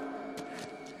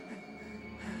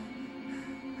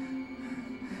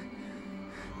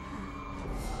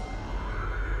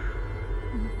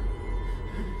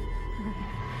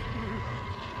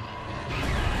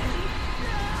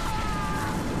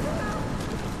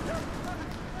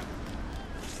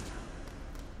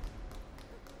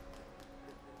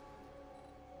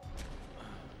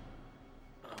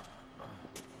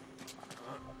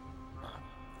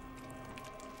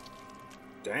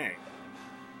 Dang.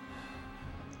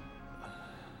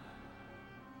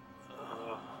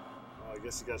 Well, I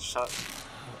guess he got shot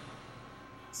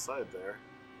inside there.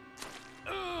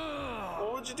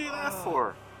 What would you do that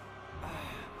for?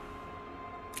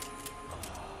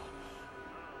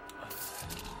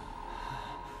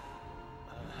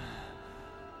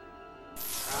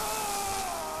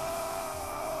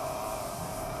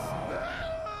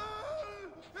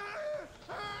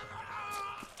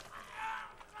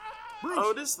 Bruce,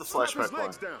 Oh, it is the slap his flashback one.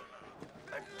 legs down.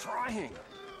 I'm trying.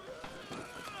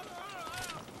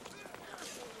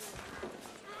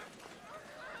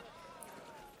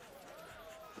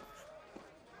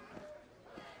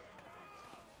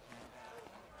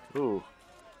 Ooh.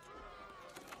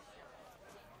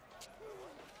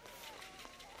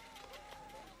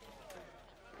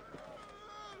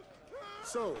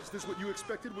 So, is this what you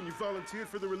expected when you volunteered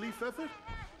for the relief effort?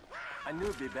 I knew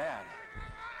it'd be bad.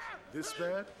 This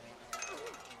bad?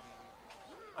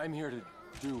 I'm here to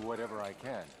do whatever I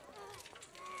can.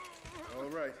 All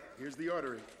right, here's the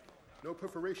artery. No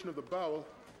perforation of the bowel.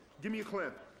 Give me a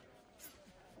clamp.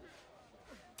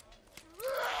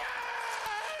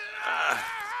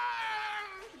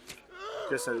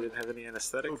 Guess I didn't have any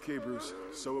anesthetic. Okay, Bruce.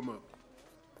 Sew him up.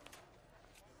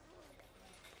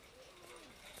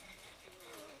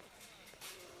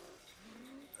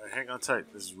 Right, hang on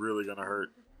tight. This is really gonna hurt.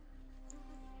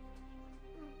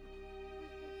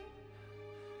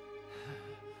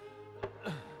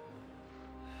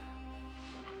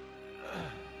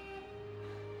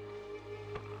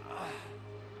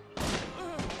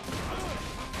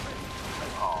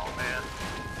 Oh man.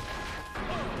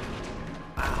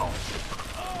 Ow.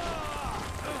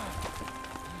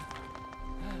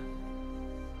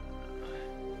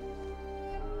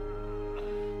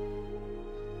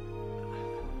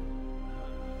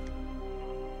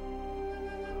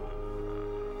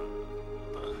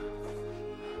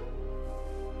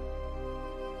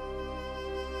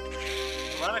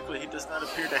 Ironically, he does not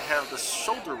appear to have the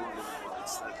shoulder wound anymore.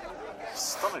 It's that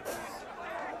stomach wound.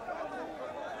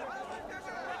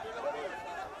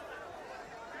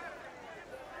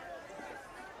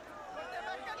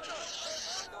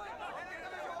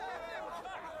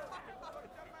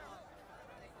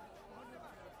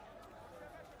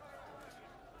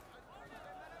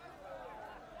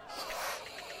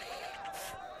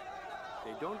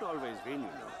 They don't always win, you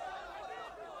know.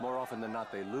 More often than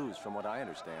not, they lose, from what I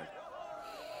understand.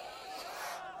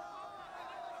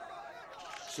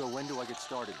 So when do I get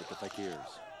started with the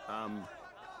fakirs?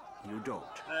 You don't.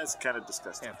 That's kind of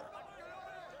disgusting. Ever.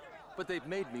 But they've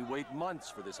made me wait months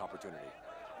for this opportunity.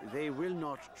 They will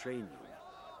not train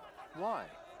you. Why?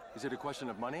 Is it a question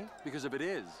of money? Because if it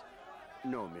is...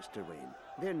 No, Mr. Wayne.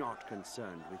 They're not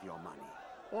concerned with your money.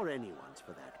 Or anyone's,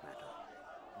 for that matter.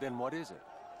 Then what is it?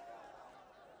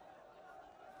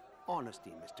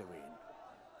 Honesty, Mr. Wayne.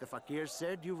 The fakir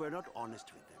said you were not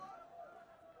honest with them.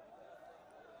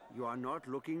 You are not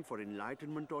looking for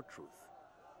enlightenment or truth.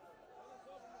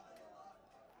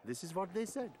 This is what they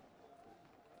said.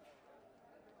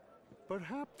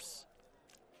 Perhaps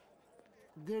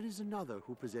there is another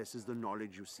who possesses the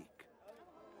knowledge you seek.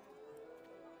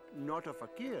 Not a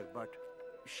fakir, but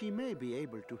she may be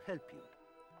able to help you.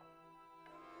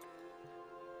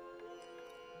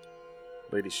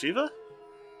 Lady Shiva?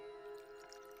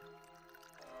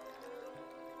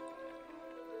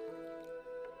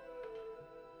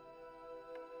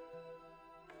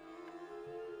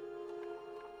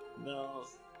 No,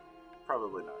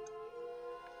 probably not.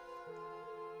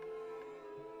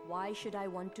 Why should I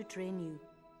want to train you?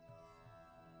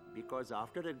 Because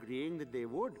after agreeing that they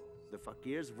would, the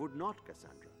fakirs would not,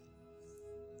 Cassandra.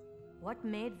 What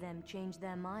made them change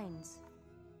their minds?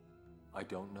 I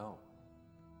don't know.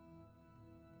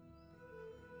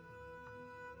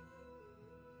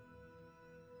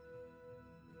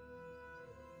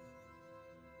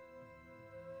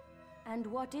 And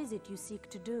what is it you seek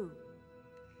to do?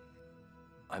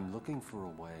 I'm looking for a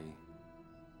way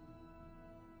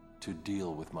to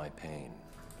deal with my pain.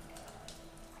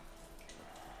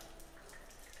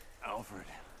 Alfred.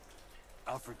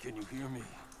 Alfred, can you hear me?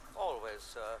 Always,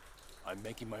 sir. I'm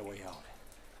making my way out.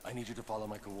 I need you to follow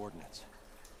my coordinates.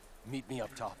 Meet me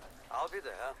up top. I'll be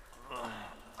there.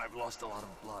 I've lost a lot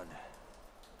of blood.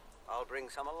 I'll bring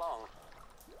some along.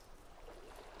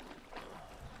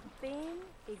 Pain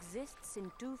exists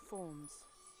in two forms.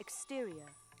 Exterior,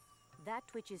 that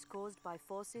which is caused by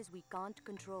forces we can't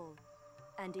control,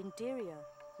 and interior,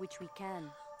 which we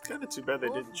can. Kind of too bad they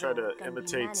didn't try to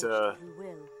imitate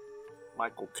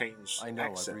Michael Caine's I know,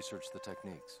 accent. I've researched the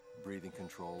techniques. Breathing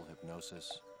control,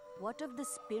 hypnosis. What of the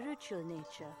spiritual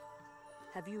nature?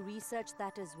 Have you researched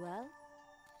that as well?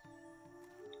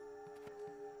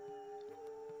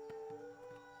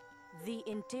 The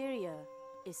interior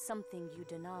is something you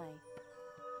deny.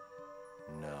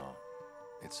 No,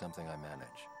 it's something I manage.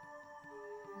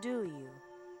 Do you?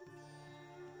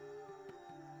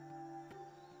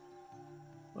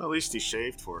 Well, at least he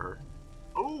shaved for her.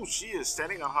 Oh, she is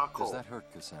standing on hot coal. Does that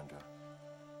hurt, Cassandra?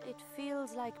 It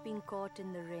feels like being caught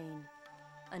in the rain.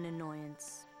 An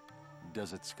annoyance.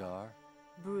 Does it scar?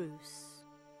 Bruce.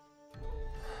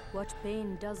 What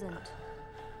pain doesn't?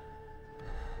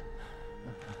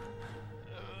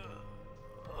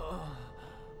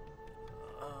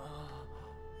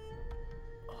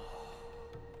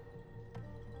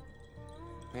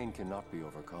 Pain cannot be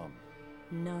overcome.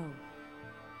 No,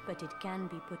 but it can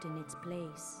be put in its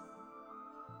place.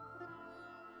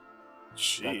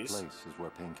 Jeez. That place is where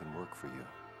pain can work for you.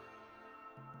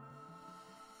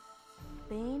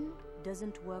 Pain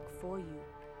doesn't work for you.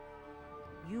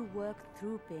 You work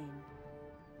through pain.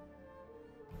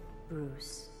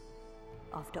 Bruce,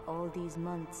 after all these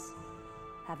months,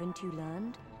 haven't you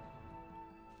learned?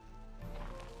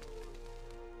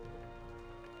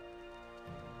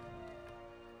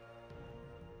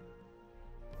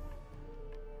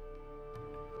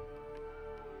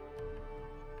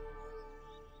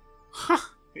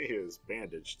 He is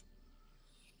bandaged.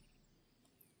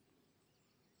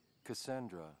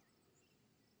 Cassandra.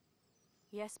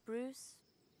 Yes, Bruce?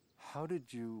 How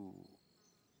did you...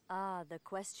 Ah, the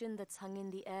question that's hung in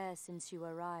the air since you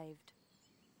arrived.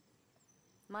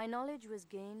 My knowledge was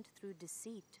gained through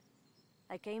deceit.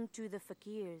 I came to the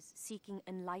fakirs seeking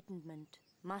enlightenment,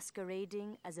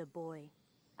 masquerading as a boy.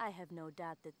 I have no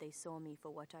doubt that they saw me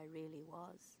for what I really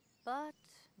was. But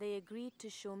they agreed to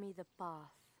show me the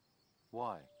path.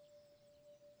 Why?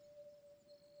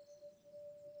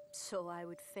 So I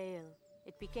would fail.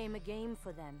 It became a game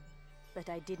for them, but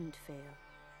I didn't fail.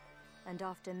 And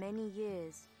after many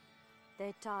years,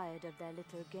 they tired of their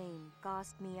little game,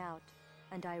 cast me out,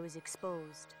 and I was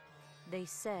exposed. They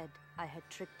said I had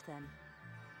tricked them.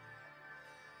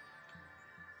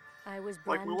 I was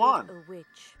branded a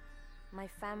witch. My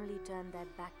family turned their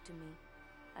back to me,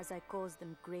 as I caused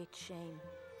them great shame.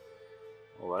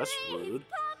 Well, that's rude.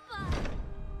 Papa!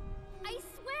 I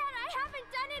swear I haven't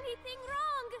done anything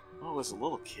wrong! Oh, as a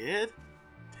little kid?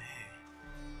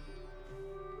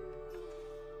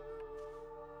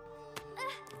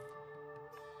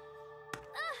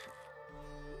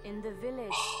 In the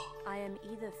village, I am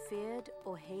either feared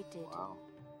or hated. Wow.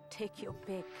 Take your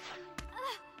pick.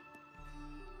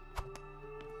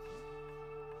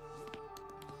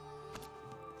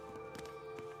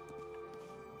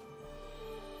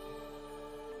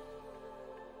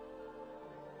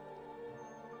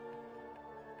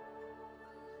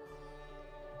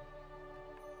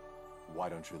 Why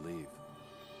don't you leave?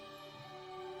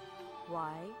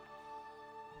 Why?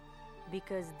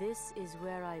 Because this is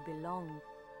where I belong.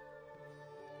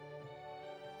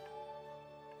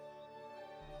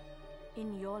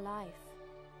 In your life,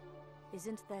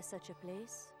 isn't there such a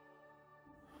place?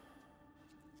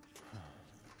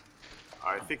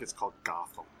 I think it's called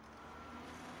Gotham.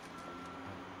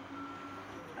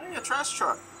 Hey, a trash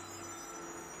truck.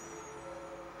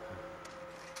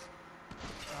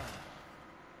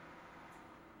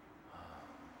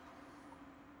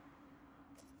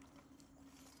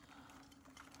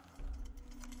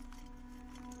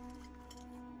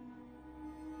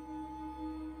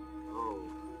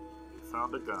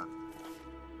 Found a gun.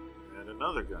 And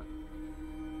another gun.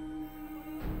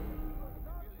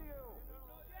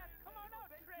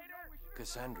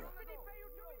 Cassandra.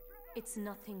 It's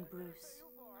nothing, Bruce.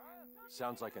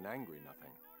 Sounds like an angry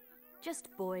nothing. Just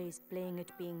boys playing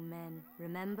at being men.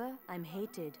 Remember? I'm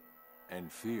hated. And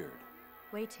feared.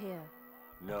 Wait here.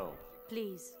 No.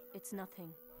 Please, it's nothing.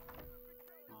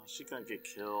 Oh, she gonna get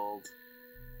killed.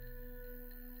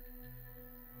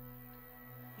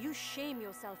 You shame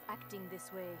yourself acting this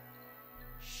way.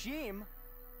 Shame?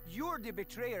 You're the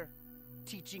betrayer,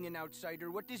 teaching an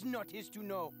outsider what is not his to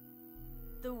know.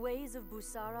 The ways of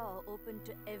Busara are open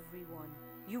to everyone.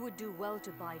 You would do well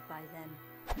to abide by them.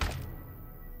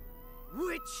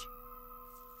 Witch!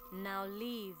 Now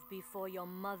leave before your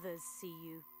mothers see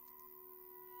you.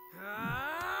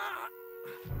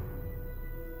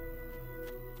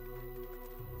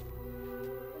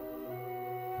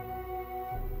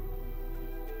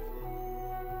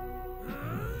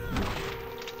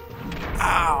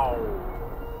 Ow!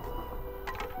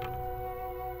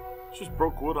 Just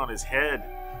broke wood on his head.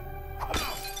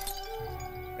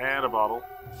 And a bottle.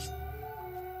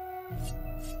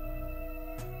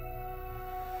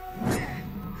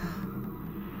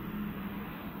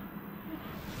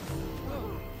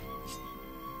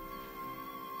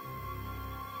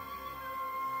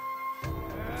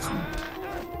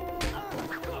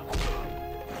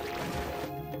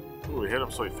 Ooh, he hit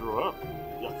him so he threw up.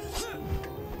 Yuck.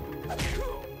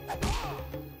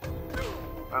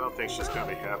 I don't think she's gonna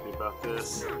be happy about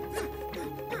this.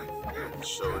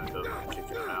 She'll end up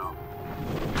kicking him out.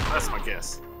 That's my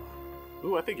guess.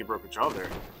 Ooh, I think he broke a jaw there.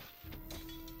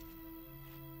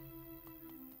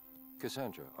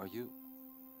 Cassandra, are you...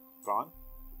 gone?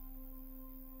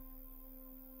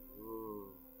 Ooh,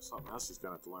 something else he's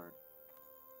gonna have to learn.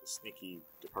 A sneaky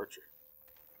departure.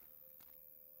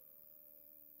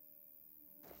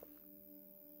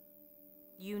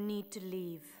 You need to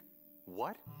leave.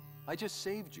 What? I just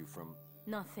saved you from...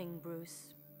 Nothing, Bruce.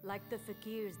 Like the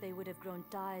fakirs, they would have grown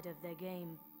tired of their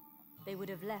game. They would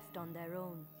have left on their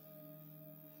own.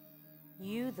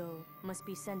 You, though, must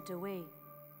be sent away.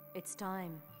 It's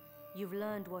time. You've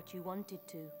learned what you wanted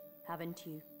to, haven't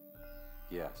you?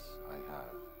 Yes, I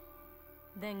have.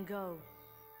 Then go.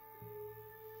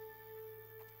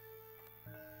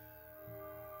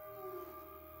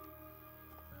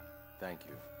 Thank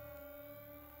you.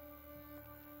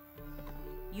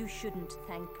 You shouldn't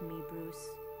thank me, Bruce.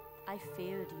 I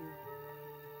failed you.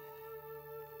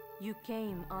 You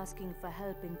came asking for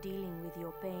help in dealing with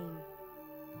your pain.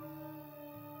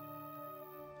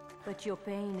 But your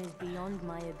pain is beyond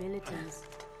my abilities.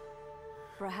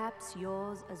 Perhaps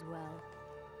yours as well.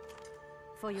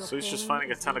 For your So he's just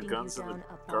finding a ton of guns in the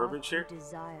garbage here?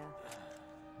 Desire.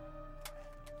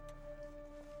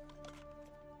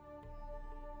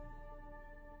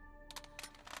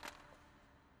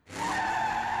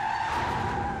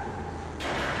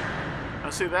 Now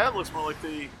see, that looks more like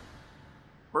the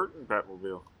Burton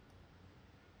Batmobile.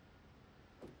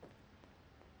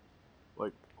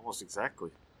 Like, almost exactly.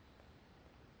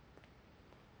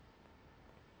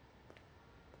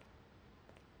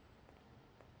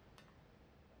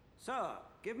 Sir,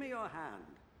 give me your hand.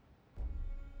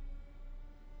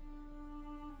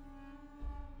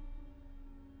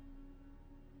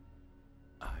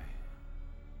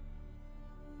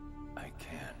 I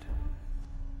can't.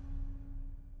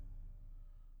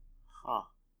 Huh.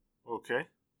 Okay.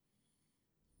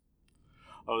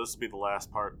 Oh, this will be the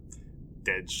last part.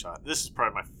 Deadshot. This is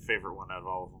probably my favorite one out of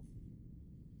all of them.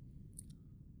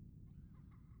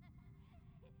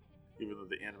 Even though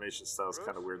the animation style is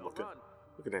kind of weird looking.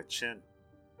 Look at that chin.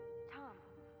 Tom,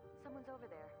 someone's over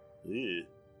there. Yeah.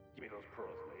 Give me those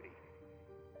pearls, lady.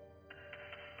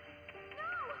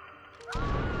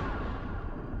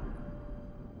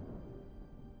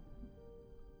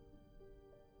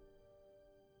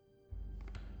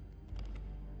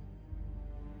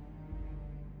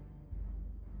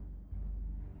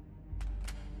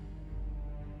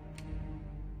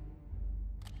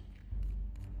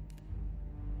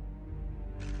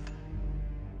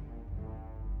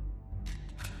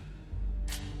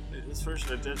 This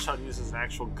version of Deadshot uses an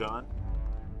actual gun.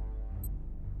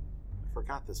 I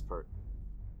forgot this part.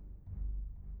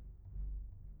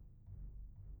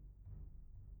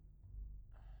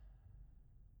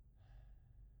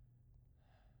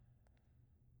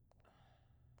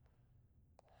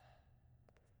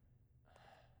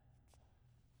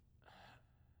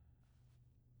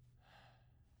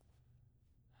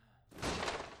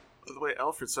 By the way,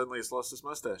 Alfred suddenly has lost his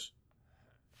mustache.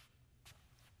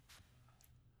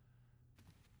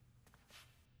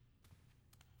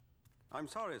 I'm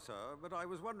sorry, sir, but I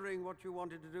was wondering what you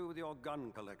wanted to do with your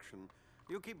gun collection.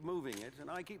 You keep moving it,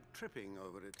 and I keep tripping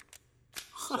over it.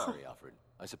 Sorry, Alfred.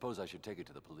 I suppose I should take it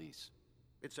to the police.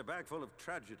 It's a bag full of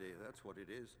tragedy, that's what it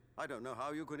is. I don't know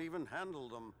how you can even handle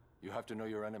them. You have to know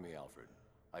your enemy, Alfred.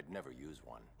 I'd never use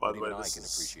one. By the way, even I this can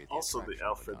is appreciate the also the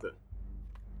Alfred that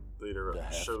later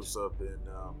shows up in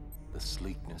the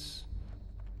sleekness,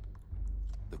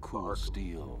 the cool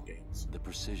steel, the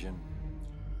precision.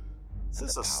 This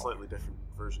is a slightly different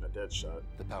version of Deadshot.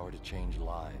 The power to change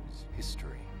lives,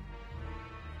 history.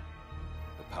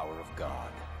 The power of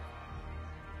God.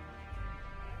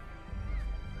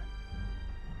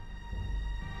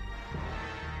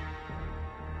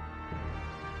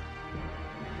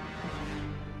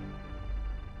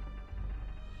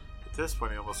 At this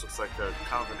point, he almost looks like a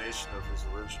combination of his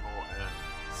original and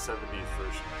 70s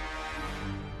version.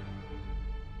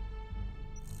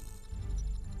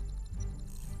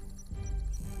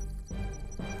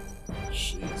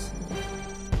 Jeez.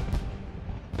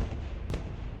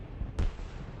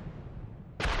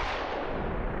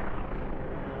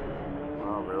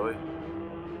 Oh, really?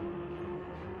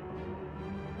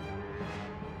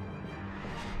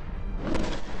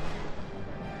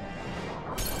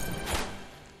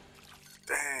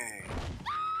 Dang.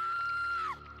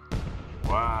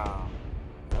 Wow.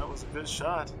 That was a good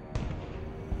shot.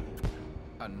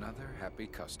 Another happy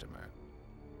customer.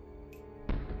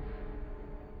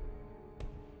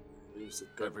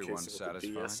 Everyone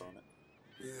satisfied? On it.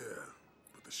 Yeah,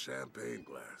 but the champagne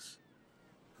glass.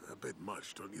 A bit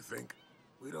much, don't you think?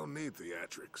 We don't need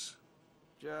theatrics.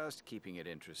 Just keeping it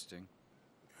interesting.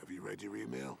 Have you read your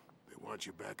email? They want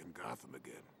you back in Gotham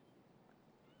again.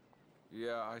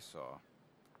 Yeah, I saw.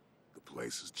 The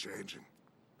place is changing.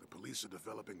 The police are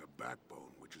developing a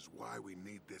backbone, which is why we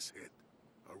need this hit.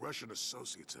 Our Russian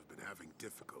associates have been having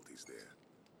difficulties there.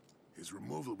 His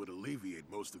removal would alleviate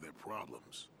most of their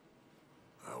problems.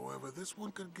 However, this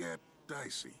one could get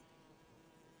dicey.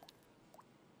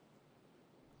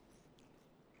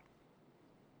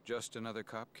 Just another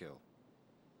cop kill.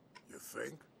 You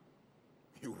think?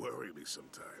 You worry me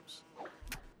sometimes.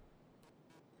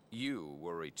 You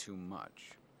worry too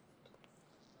much.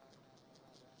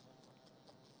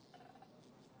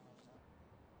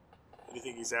 What do you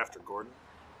think he's after, Gordon?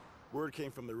 Word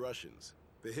came from the Russians.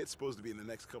 The hit's supposed to be in the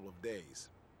next couple of days.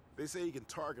 They say he can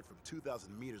target from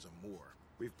 2,000 meters or more.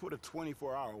 We've put a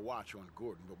 24-hour watch on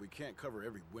Gordon, but we can't cover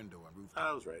every window and roof.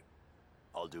 I was right.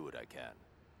 I'll do what I can.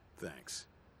 Thanks.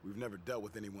 We've never dealt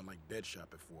with anyone like Deadshot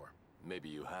before. Maybe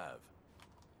you have.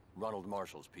 Ronald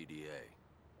Marshall's PDA.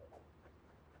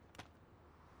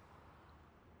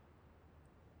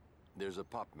 There's a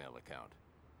PopMail account.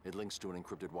 It links to an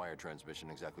encrypted wire transmission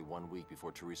exactly 1 week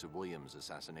before Teresa Williams'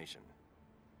 assassination.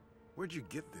 Where'd you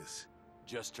get this?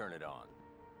 Just turn it on.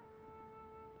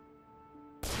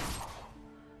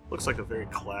 Looks like a very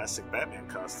classic Batman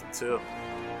costume, too.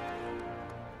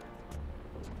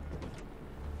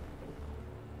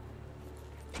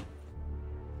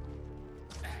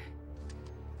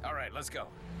 All right, let's go.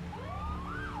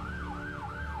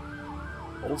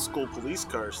 Old school police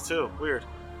cars, too. Weird.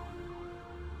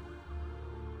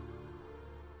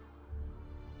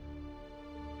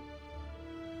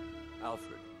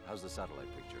 Alfred, how's the satellite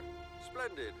picture?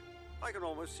 Splendid. I can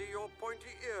almost see your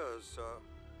pointy ears, sir.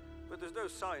 But there's no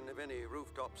sign of any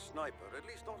rooftop sniper, at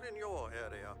least not in your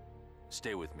area.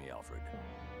 Stay with me, Alfred.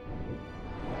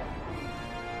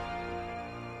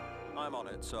 I'm on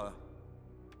it, sir.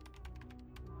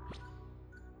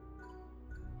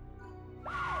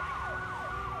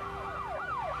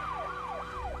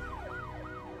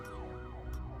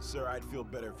 Sir, I'd feel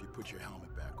better if you put your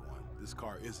helmet back on. This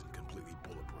car isn't completely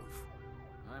bulletproof.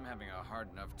 I'm having a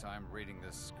hard enough time reading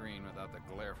this screen without the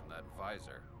glare from that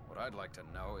visor. What I'd like to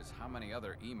know is how many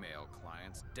other email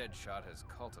clients Deadshot has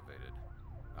cultivated.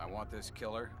 I want this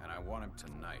killer, and I want him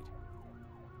tonight.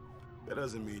 That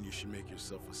doesn't mean you should make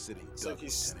yourself a sitting duck. It's like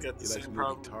he's got the same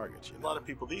problem targets, you know? A lot of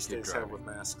people these days have with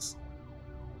masks.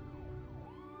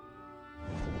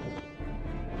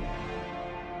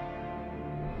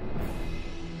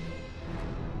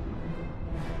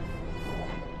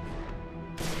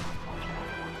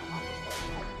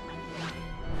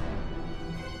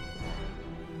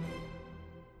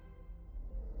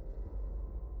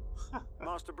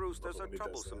 Master Bruce, there's a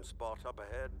troublesome spot up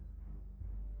ahead.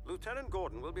 Lieutenant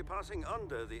Gordon will be passing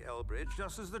under the L bridge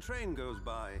just as the train goes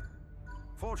by.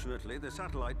 Fortunately, the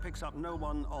satellite picks up no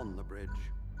one on the bridge.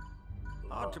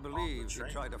 Hard to believe you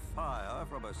try to fire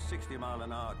from a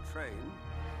 60-mile-an-hour train.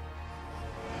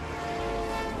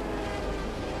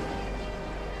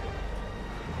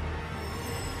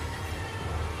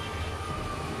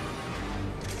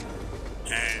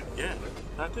 And yeah,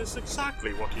 that is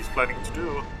exactly what he's planning to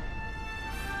do.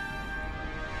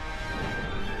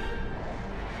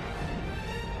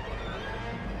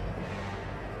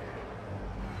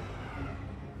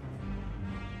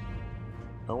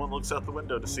 No one looks out the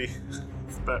window to see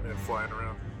Batman flying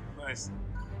around. Nice.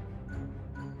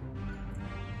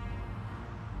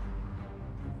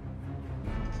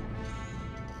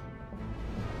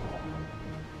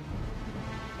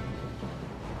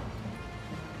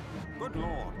 Good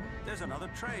Lord, there's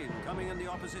another train coming in the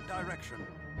opposite direction.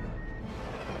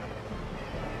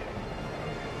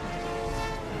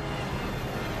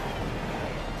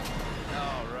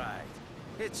 All right,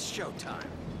 it's showtime.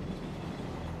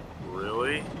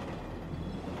 Really?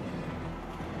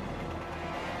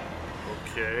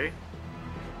 Okay.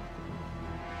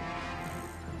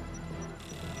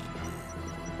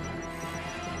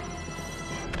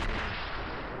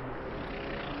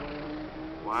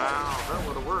 Wow, that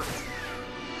would have worked.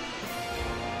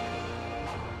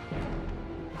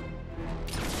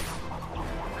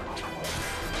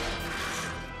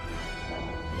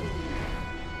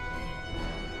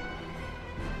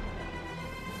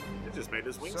 Made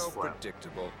his wings so flap.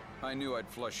 Predictable. I knew I'd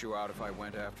flush you out if I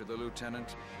went after the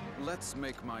lieutenant. Let's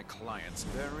make my clients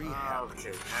very happy.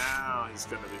 Okay, now he's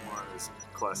gonna be more in his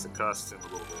classic costume a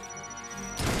little bit.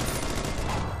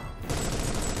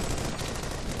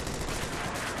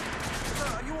 Sir,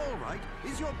 are you all right?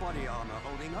 Is your body armor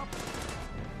holding up?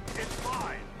 It's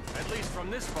fine, at least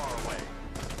from this far away.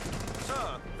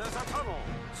 Sir, there's a tunnel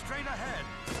straight ahead.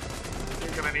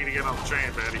 You're gonna need to get on the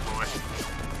train, Batty boy.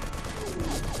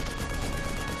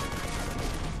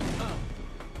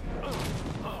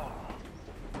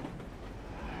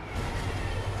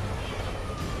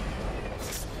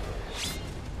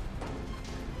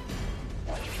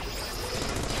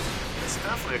 It's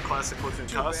definitely a classic looking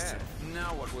costume.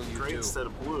 Now what will you Gray do? Instead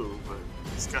of blue, but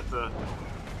it's got the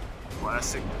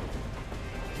classic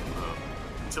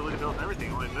utility belt and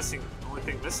everything. Only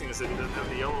thing missing is that he doesn't have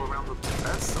the yellow around the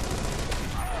bat symbol.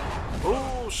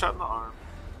 Oh, shot in the arm.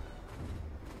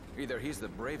 Either he's the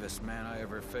bravest man I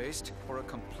ever faced, or a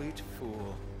complete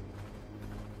fool.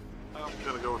 I'm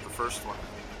gonna go with the first one.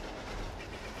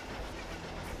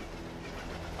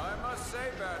 I must say,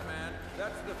 Batman,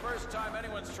 that's the first time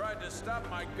anyone's tried to stop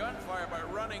my gunfire by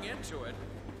running into it.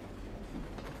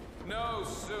 No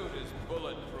suit is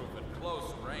bulletproof at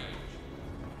close range.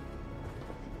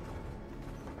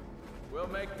 We'll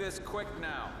make this quick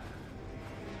now.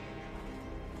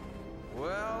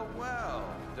 Well, well,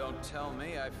 don't tell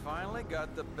me I finally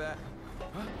got the bat...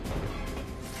 Huh?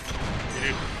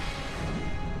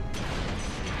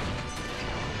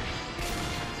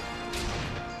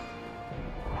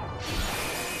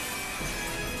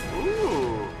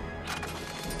 Ooh.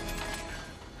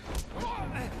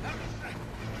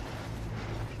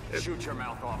 Shoot your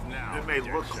mouth off now. It may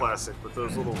look classic, but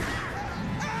those little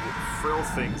frill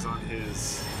things on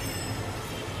his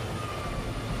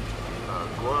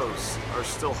gloves are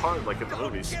still hard, like in the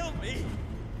movies. Kill me!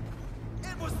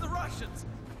 It was the Russians.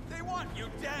 They want you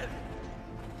dead.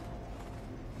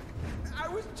 I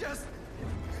was just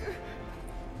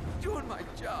doing my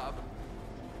job.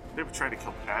 They were trying to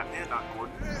kill Batman, not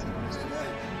Gordon.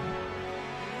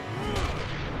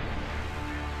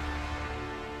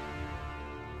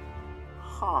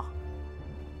 Huh.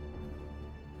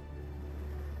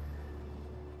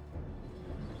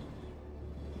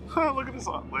 Look at his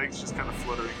legs just kind of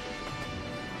fluttering.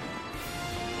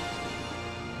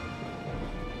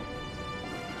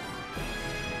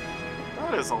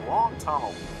 That is a long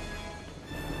tunnel.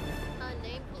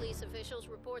 Unnamed police officials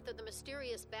report that the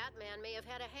mysterious Batman may have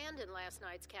had a hand in last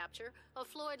night's capture of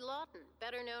Floyd Lawton,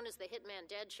 better known as the hitman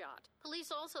Deadshot.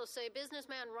 Police also say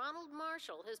businessman Ronald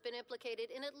Marshall has been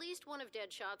implicated in at least one of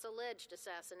Deadshot's alleged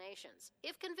assassinations.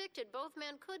 If convicted, both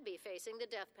men could be facing the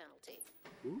death penalty.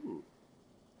 Ooh.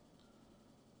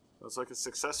 Looks like a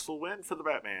successful win for the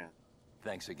Batman.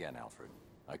 Thanks again, Alfred.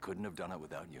 I couldn't have done it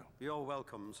without you. You're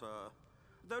welcome, sir.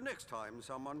 Though next time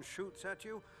someone shoots at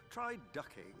you, try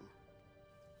ducking.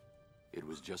 It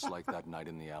was just like that night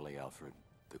in the alley, Alfred.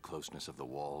 The closeness of the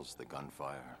walls, the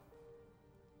gunfire.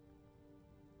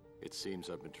 It seems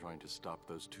I've been trying to stop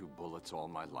those two bullets all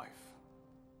my life.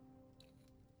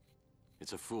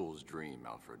 It's a fool's dream,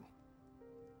 Alfred.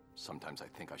 Sometimes I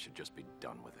think I should just be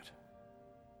done with it.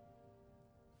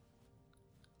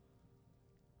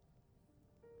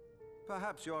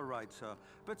 Perhaps you're right, sir,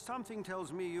 but something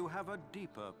tells me you have a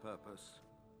deeper purpose.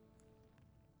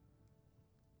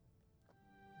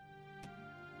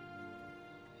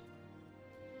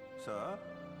 Sir?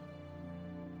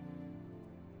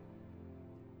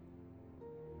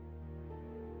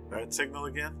 Bad signal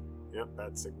again? Yep,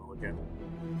 bad signal again.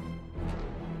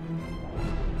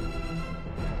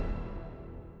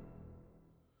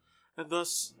 And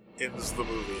thus ends the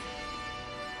movie.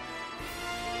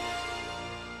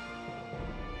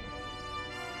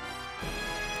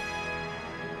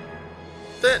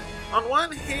 That, on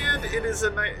one hand, it is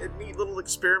a neat little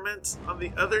experiment. On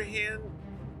the other hand,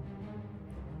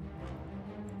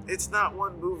 it's not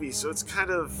one movie, so it's kind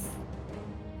of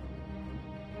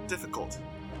difficult.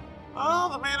 Oh,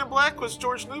 the Man in Black was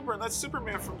George Newbern. That's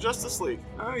Superman from Justice League.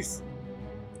 Nice.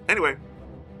 Anyway.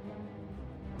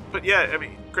 But yeah, I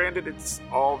mean, granted, it's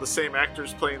all the same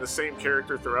actors playing the same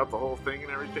character throughout the whole thing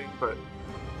and everything, but...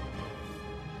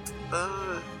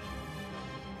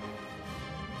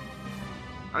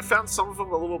 I found some of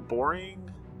them a little boring.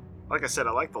 Like I said,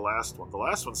 I like the last one. The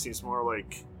last one seems more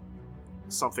like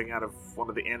something out of one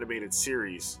of the animated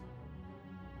series.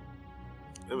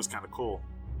 It was kind of cool.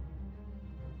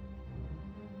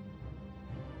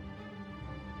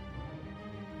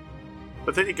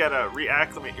 But then you gotta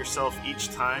reacclimate yourself each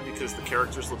time because the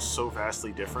characters look so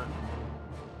vastly different.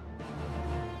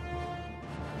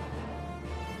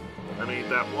 I mean,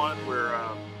 that one where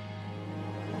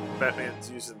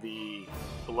Batman's using the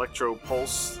electro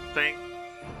pulse thing,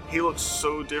 he looks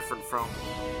so different from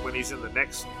when he's in the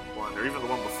next one, or even the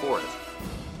one before it.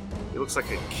 He looks like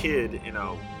a kid in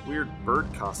a weird bird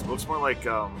costume. Looks more like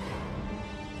one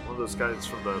of those guys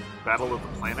from the Battle of the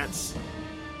Planets,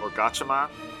 or Gatchaman,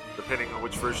 depending on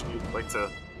which version you'd like to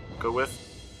go with,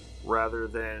 rather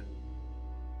than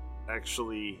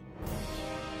actually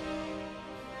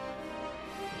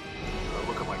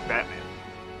looking like Batman.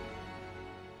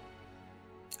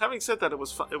 Having said that, it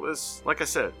was fun. It was, like I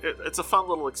said, it's a fun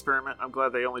little experiment. I'm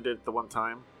glad they only did it the one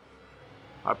time.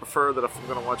 I prefer that if I'm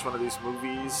going to watch one of these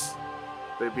movies,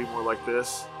 they'd be more like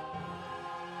this.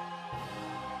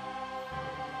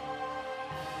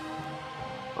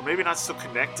 Or maybe not so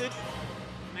connected,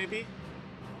 maybe?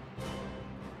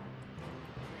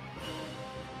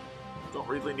 Don't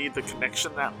really need the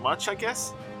connection that much, I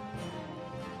guess?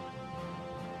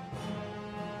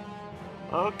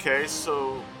 Okay,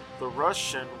 so the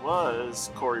Russian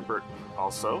was Corey Burton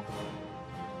also.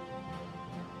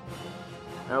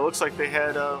 And it looks like they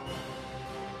had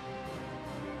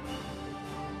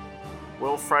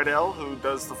Will Friedle, who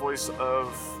does the voice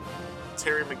of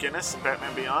Terry McGinnis in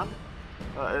Batman Beyond,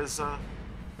 as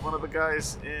one of the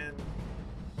guys in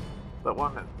that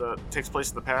one that takes place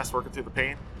in the past, working through the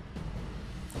pain.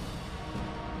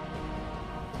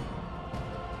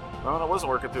 No, it wasn't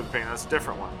working through the pain. That's a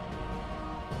different one.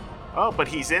 Oh, but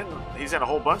he's in a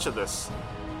whole bunch of this.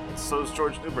 So is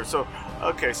George Newbern. So,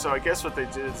 okay, so I guess what they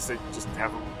did is they just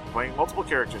have him playing multiple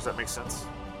characters. That makes sense.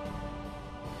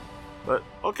 But,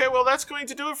 okay, well, that's going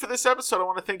to do it for this episode. I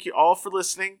want to thank you all for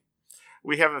listening.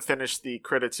 We haven't finished the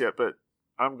credits yet, but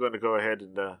I'm going to go ahead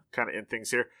and kind of end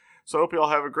things here. So I hope you all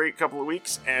have a great couple of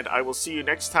weeks, and I will see you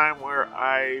next time where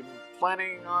I'm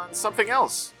planning on something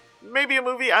else. Maybe a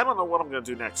movie. I don't know what I'm going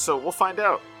to do next, so we'll find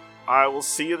out. I will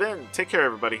see you then. Take care,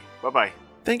 everybody. Bye-bye.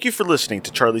 Thank you for listening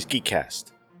to Charlie's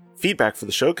Geekcast. Feedback for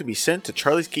the show can be sent to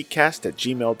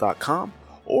charliesgeekcast@gmail.com,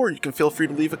 or you can feel free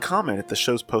to leave a comment at the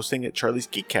show's posting at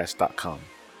charliesgeekcast.com.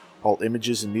 All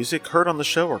images and music heard on the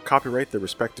show are copyright their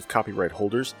respective copyright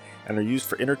holders and are used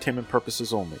for entertainment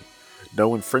purposes only.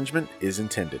 No infringement is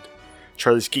intended.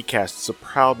 Charlie's Geekcast is a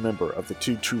proud member of the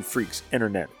Two True Freaks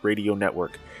Internet Radio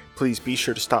Network. Please be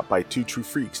sure to stop by Two True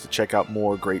Freaks to check out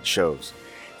more great shows.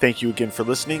 Thank you again for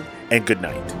listening, and good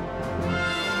night.